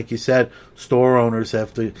that. And like you said, store owners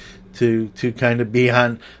have to kind of be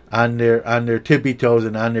on their tippy toes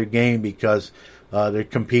and on their game, because they're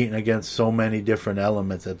competing against so many different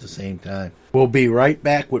elements at the same time. We'll be right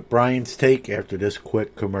back with Brian's take after this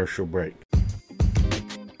quick commercial break.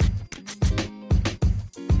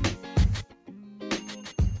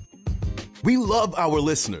 We love our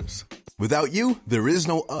listeners. Without you, there is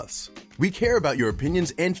no us. We care about your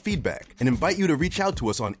opinions and feedback and invite you to reach out to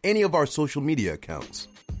us on any of our social media accounts.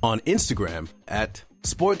 On Instagram at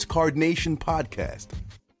Sports Card Nation Podcast,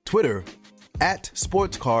 Twitter at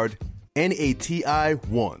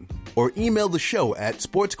SportsCardNati1, or email the show at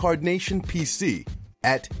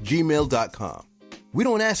sportscardnationpc@gmail.com. We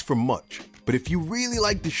don't ask for much, but if you really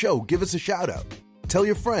like the show, give us a shout out. Tell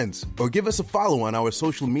your friends or give us a follow on our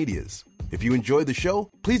social medias. If you enjoy the show,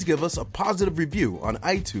 please give us a positive review on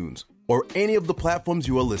iTunes or any of the platforms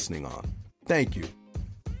you are listening on. Thank you.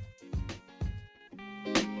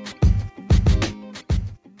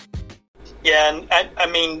 Yeah, and I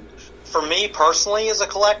mean, for me personally as a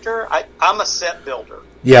collector, I'm a set builder.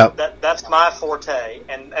 Yeah. That's my forte,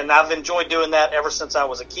 and I've enjoyed doing that ever since I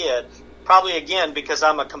was a kid. Probably, again, because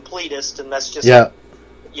I'm a completist, and that's just how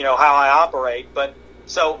I operate. But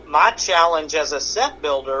so my challenge as a set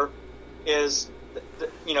builder is,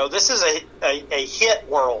 this is a hit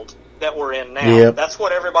world that we're in now. Yep. That's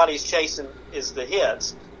what everybody's chasing, is the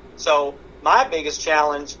hits. So my biggest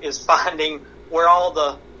challenge is finding where all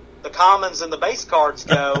the commons and the base cards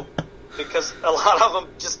go, because a lot of them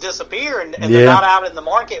just disappear and they're not out in the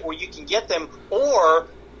market where you can get them, or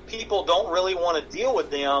people don't really want to deal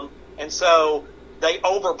with them, and so they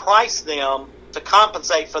overprice them to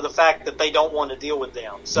compensate for the fact that they don't want to deal with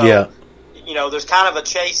them. So, there's kind of a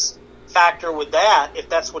chase factor with that, if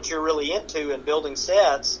that's what you're really into in building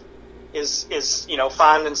sets, is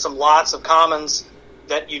finding some lots of commons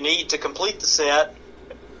that you need to complete the set,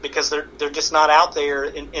 because they're just not out there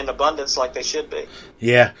in abundance like they should be.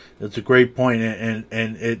 Yeah, that's a great point, and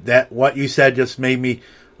that what you said just made me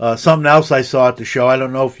something else I saw at the show. I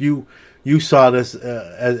don't know if you saw this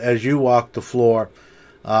as you walked the floor.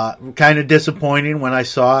 Kind of disappointing when I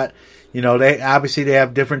saw it. They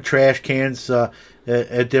have different trash cans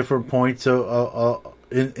at different points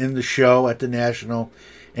in the show at the National,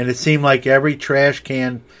 and it seemed like every trash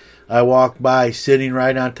can I walked by, sitting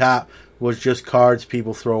right on top, was just cards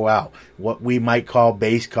people throw out, what we might call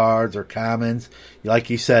base cards or commons.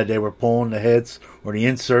 Like you said, they were pulling the hits or the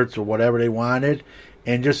inserts or whatever they wanted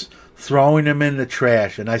and just throwing them in the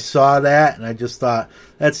trash. And I saw that and I just thought,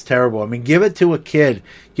 that's terrible. I mean, give it to a kid.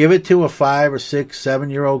 Give it to a 5 or 6,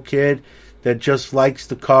 7-year-old kid that just likes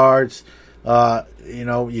the cards.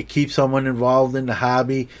 You keep someone involved in the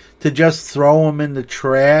hobby. To just throw them in the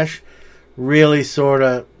trash really sort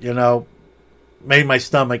of, made my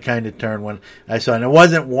stomach kind of turn when I saw it. And it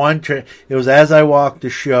wasn't one it was as I walked the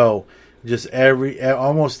show, just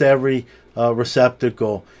almost every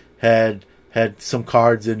receptacle had some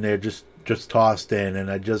cards in there just tossed in, and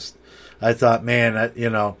I thought, man,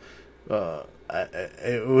 it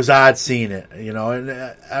was odd seeing it, and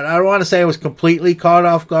I don't want to say I was completely caught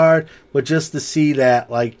off guard, but just to see that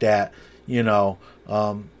like that,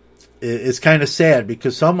 it's kind of sad,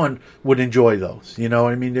 because someone would enjoy those.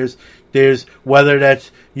 I mean, there's whether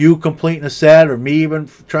that's you completing a set or me even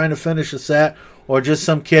trying to finish a set, or just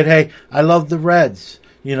some kid, hey, I love the Reds,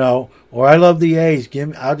 or I love the A's.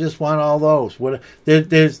 I just want all those.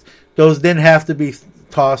 Those didn't have to be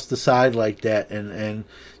tossed aside like that. And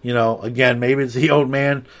again, maybe it's the old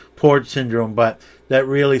man porch syndrome, but that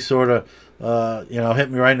really sort of hit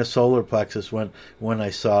me right in the solar plexus when I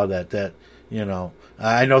saw that.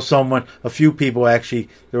 I know a few people actually,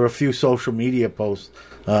 there were a few social media posts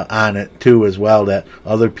on it too as well, that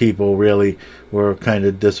other people really were kind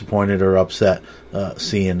of disappointed or upset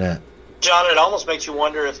seeing that. John, it almost makes you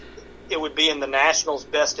wonder if it would be in the Nationals'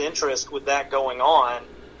 best interest with that going on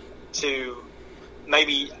to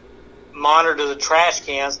maybe monitor the trash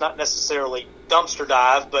cans, not necessarily dumpster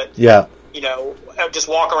dive, but just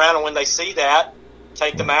walk around, and when they see that,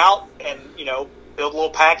 take them out and build little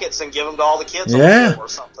packets and give them to all the kids on the floor or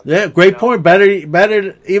something. Yeah, great point.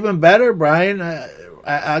 Better, even better, Brian.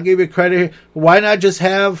 I'll give you credit. Why not just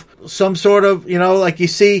have some sort of, like you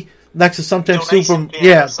see next to sometimes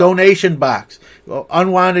donation box.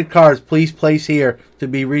 Unwanted cards, please place here to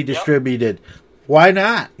be redistributed. Yep. Why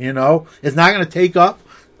not? It's not going to take up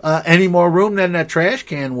any more room than that trash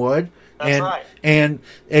can would. That's right. And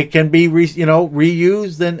it can be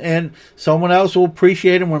reused, and someone else will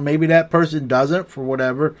appreciate them, or maybe that person doesn't for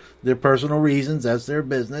whatever their personal reasons. That's their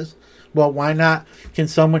business. Well, why not?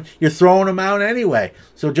 You're throwing them out anyway,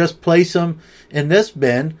 so just place them in this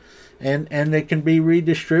bin, and they can be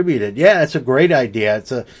redistributed. Yeah, it's a great idea.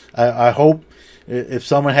 I hope if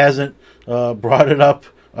someone hasn't brought it up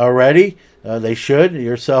already, they should,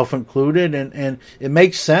 yourself included, and it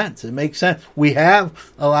makes sense. It makes sense. We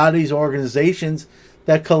have a lot of these organizations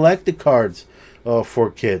that collect the cards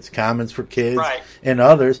for kids, Commons for Kids, right, and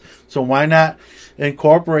others. So why not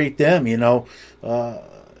incorporate them?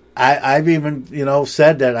 I've even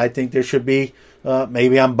said that I think there should be.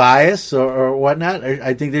 Maybe I'm biased or whatnot.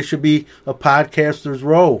 I think there should be a podcaster's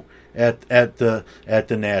row at the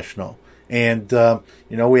National. And,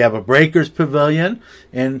 we have a Breakers Pavilion,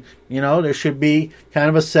 and, there should be kind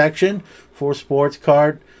of a section for sports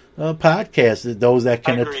card podcasts, those that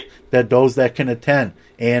can attend.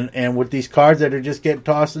 And with these cards that are just getting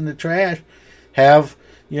tossed in the trash, have,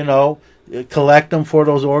 collect them for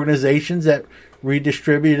those organizations that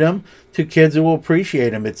redistribute them to kids who will appreciate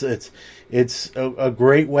them. It's a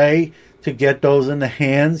great way to get those in the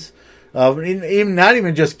hands of not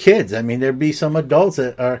even just kids. I mean, there'd be some adults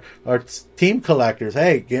that are team collectors.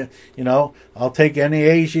 Hey, I'll take any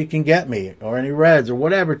A's you can get me, or any Reds, or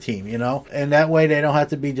whatever team, and that way they don't have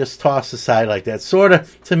to be just tossed aside like that. Sort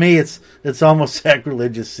of, to me, it's almost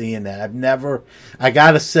sacrilegious seeing that. I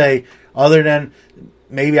gotta say, other than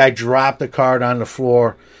maybe I dropped a card on the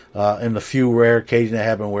floor in the few rare occasions that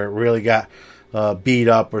happened where it really got beat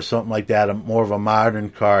up or something like that, more of a modern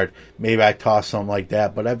card, maybe I toss something like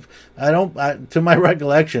that. But to my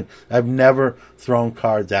recollection, I've never thrown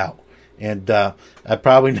cards out, and I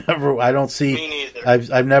probably never. I don't see. Me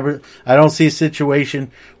neither. I don't see a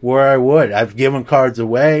situation where I would. I've given cards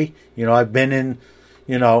away. I've been in.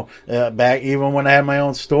 Back even when I had my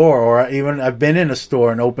own store, or even I've been in a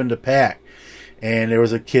store and opened a pack, and there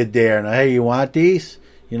was a kid there, and hey, you want these?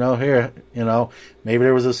 Here, maybe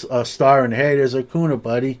there was a star, and hey, there's a Acuna,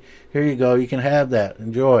 buddy. Here you go. You can have that.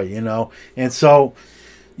 Enjoy, And so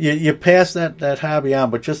you pass that hobby on,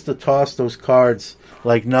 but just to toss those cards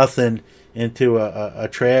like nothing into a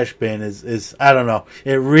trash bin is I don't know.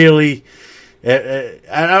 It really, I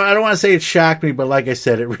don't want to say it shocked me, but like I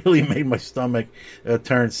said, it really made my stomach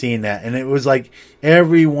turn seeing that. And it was like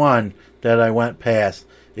every one that I went past,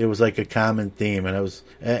 it was like a common theme,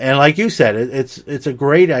 and like you said, it's a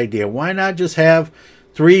great idea. Why not just have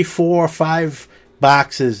 3, 4, 5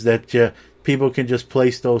 boxes that people can just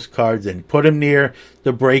place those cards in? Put them near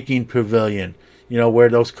the breaking pavilion, where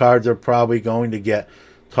those cards are probably going to get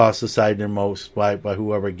tossed aside the most by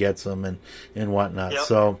whoever gets them and whatnot. Yep.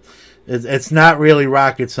 So it's not really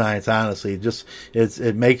rocket science, honestly.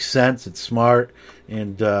 It makes sense. It's smart,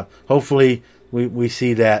 and hopefully we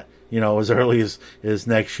see that. As early as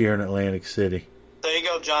next year in Atlantic City. There you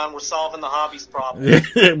go, John. We're solving the hobbies problem.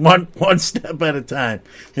 one step at a time.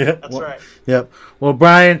 Yep. That's right. Yep. Well,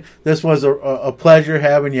 Brian, this was a pleasure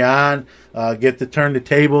having you on. Get to turn the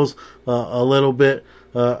tables a little bit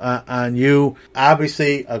on you.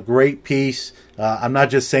 Obviously, a great piece. I'm not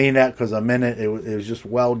just saying that because I'm in it. It was just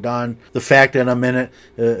well done. The fact that I'm in it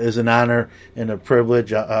is an honor and a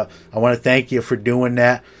privilege. I want to thank you for doing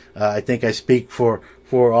that. I think I speak for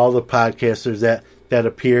all the podcasters that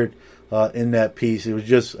appeared in that piece. It was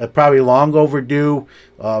just probably long overdue,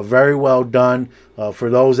 very well done. For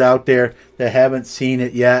those out there that haven't seen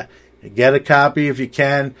it yet, get a copy if you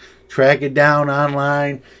can. Track it down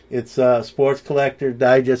online. It's Sports Collector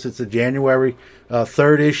Digest. It's a January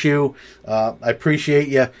 3rd issue. I appreciate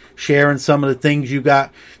you sharing some of the things you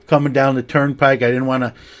got coming down the turnpike.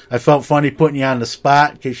 I felt funny putting you on the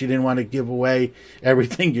spot in case you didn't want to give away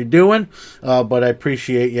everything you're doing. But I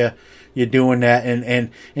appreciate you doing that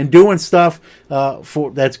and doing stuff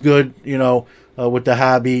that's good, with the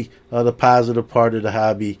hobby, the positive part of the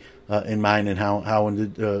hobby in mind, and how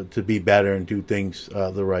to be better and do things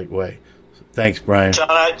the right way. Thanks, Brian. John,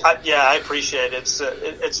 I appreciate it.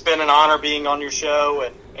 It's been an honor being on your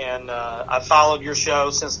show, And I've followed your show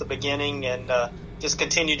since the beginning, and just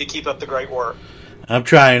continue to keep up the great work. I'm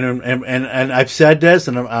trying, and I've said this,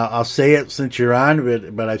 and I'll say it since you're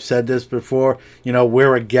on, but I've said this before. You know,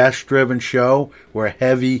 we're a guest-driven show. We're a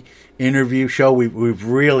heavy interview show. We've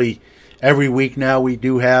really, every week now, we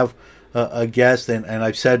do have a guest, and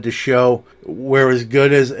I've said the show, we're as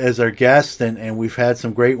good as our guests, and we've had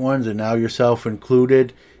some great ones, and now yourself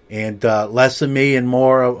included. And less of me and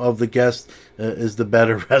more of the guest is the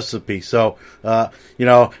better recipe. So, you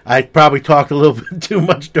know, I probably talked a little bit too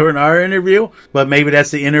much during our interview, but maybe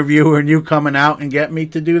that's the interviewer and you coming out and get me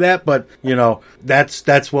to do that. But, you know,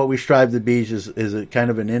 that's what we strive to be, is a kind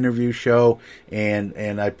of an interview show.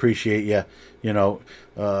 And I appreciate you, you know,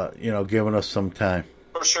 giving us some time.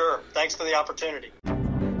 For sure. Thanks for the opportunity.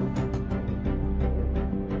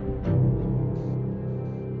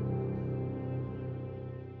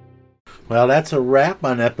 Well, that's a wrap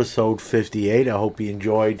on episode 58. I hope you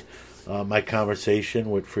enjoyed my conversation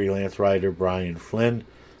with freelance writer Brian Flynn.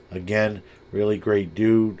 Again, really great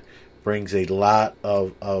dude. Brings a lot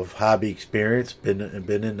of hobby experience. Been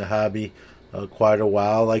in the hobby quite a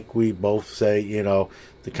while. Like we both say, you know,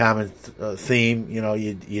 the common theme, you know,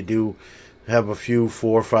 you do have a few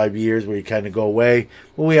 4 or 5 years where you kind of go away,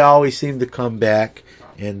 but we always seem to come back.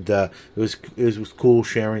 And it was cool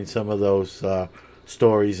sharing some of those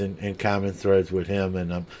stories and common threads with him,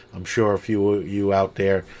 and I'm sure a few of you out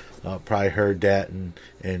there probably heard that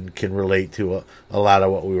and can relate to a lot of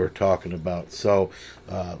what we were talking about. So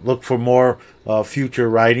look for more future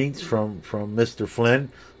writings from Mr. Flynn.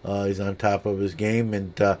 He's on top of his game,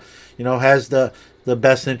 and you know, has the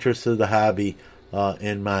best interests of the hobby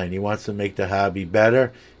in mind. He wants to make the hobby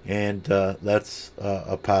better, and that's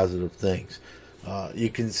a positive thing. You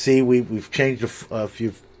can see we've changed if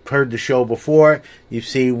you've heard the show before, you've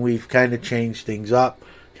seen we've kind of changed things up,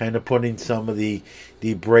 kind of putting some of the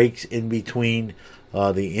breaks in between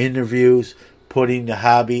the interviews, putting the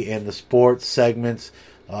hobby and the sports segments,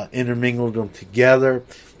 intermingled them together,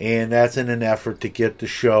 and that's in an effort to get the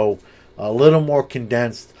show a little more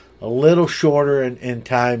condensed, a little shorter in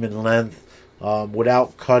time and length,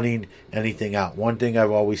 without cutting anything out. One thing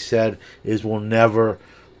I've always said is we'll never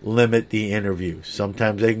limit the interviews.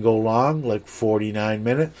 Sometimes they can go long, like 49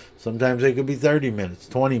 minutes. Sometimes they could be 30 minutes,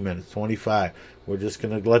 20 minutes, 25. We're just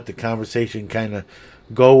going to let the conversation kind of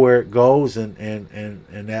go where it goes, and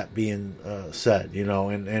that being said, you know,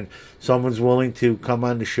 and someone's willing to come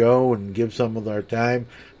on the show and give some of their time.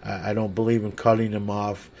 I don't believe in cutting them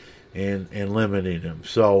off and limiting them.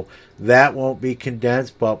 So that won't be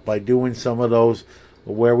condensed, but by doing some of those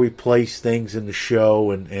where we place things in the show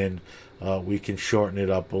and we can shorten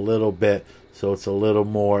it up a little bit so it's a little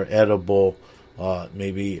more edible,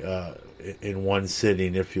 maybe in one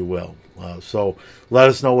sitting, if you will. So let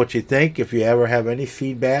us know what you think. If you ever have any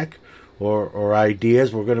feedback or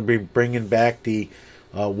ideas, we're going to be bringing back the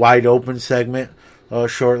wide open segment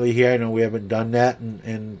shortly here. I know we haven't done that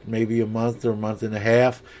in maybe a month or a month and a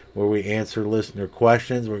half, where we answer listener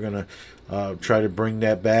questions. We're going to try to bring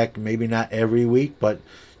that back, maybe not every week, but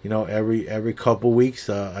you know, every couple weeks.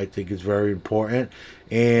 I think it's very important.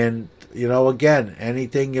 And, you know, again,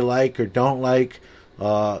 anything you like or don't like,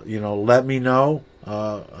 you know, let me know.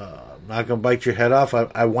 I'm not going to bite your head off.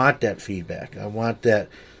 I want that feedback. I want that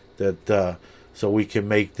so we can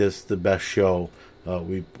make this the best show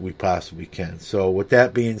we possibly can. So with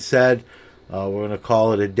that being said, we're going to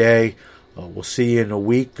call it a day. We'll see you in a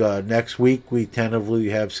week. Next week, we tentatively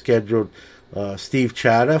have scheduled Steve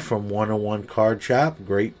Chata from 101 Card Shop,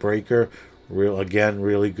 great breaker,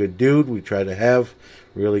 really good dude. We try to have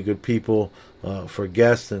really good people for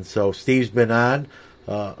guests, and so Steve's been on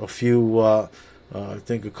a few, I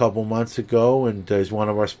think a couple months ago, and he's one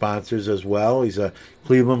of our sponsors as well. He's a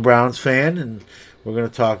Cleveland Browns fan, and we're going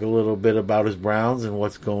to talk a little bit about his Browns and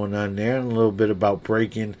what's going on there, and a little bit about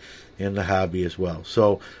breaking in the hobby as well.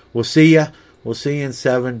 So we'll see you. We'll see you in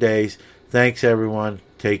 7 days. Thanks, everyone.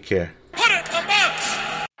 Take care.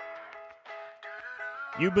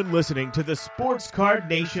 You've been listening to the Sports Card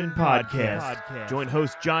Nation podcast. Join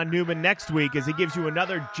host John Newman next week as he gives you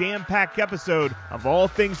another jam-packed episode of all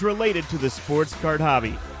things related to the sports card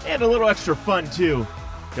hobby. And a little extra fun, too.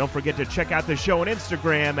 Don't forget to check out the show on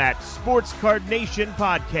Instagram at Sports Card Nation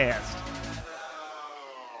Podcast.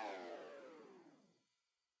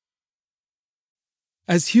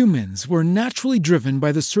 As humans, we're naturally driven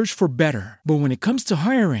by the search for better. But when it comes to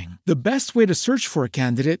hiring, the best way to search for a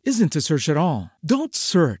candidate isn't to search at all. Don't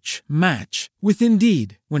search, match with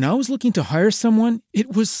Indeed. When I was looking to hire someone,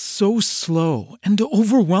 it was so slow and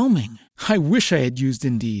overwhelming. I wish I had used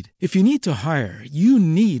Indeed. If you need to hire, you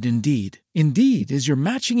need Indeed. Indeed is your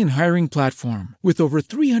matching and hiring platform with over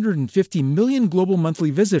 350 million global monthly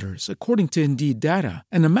visitors, according to Indeed data,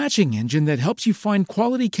 and a matching engine that helps you find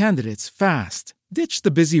quality candidates fast. Ditch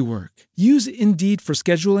the busy work. Use Indeed for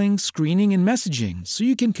scheduling, screening, and messaging so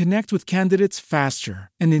you can connect with candidates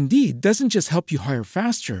faster. And Indeed doesn't just help you hire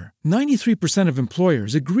faster. 93% of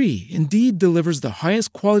employers agree Indeed delivers the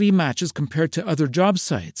highest quality matches compared to other job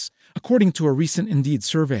sites, according to a recent Indeed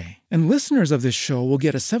survey. And listeners of this show will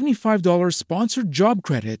get a $75 sponsored job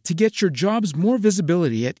credit to get your jobs more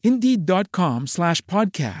visibility at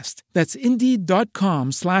Indeed.com/podcast. That's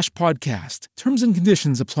Indeed.com/podcast. Terms and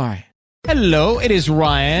conditions apply. Hello, it is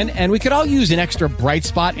Ryan, and we could all use an extra bright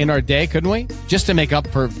spot in our day, couldn't we? Just to make up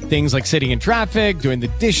for things like sitting in traffic, doing the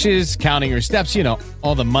dishes, counting your steps, you know,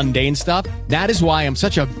 all the mundane stuff. That is why I'm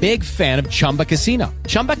such a big fan of Chumba Casino.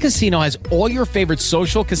 Chumba Casino has all your favorite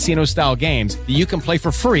social casino-style games that you can play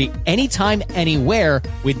for free anytime, anywhere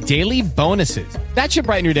with daily bonuses. That should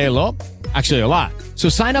brighten your day a little. Actually, a lot. So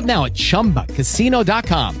sign up now at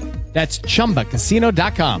ChumbaCasino.com. That's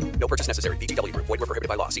ChumbaCasino.com. No purchase necessary. VGW Group. Void where prohibited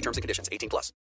by law. See terms and conditions. 18+.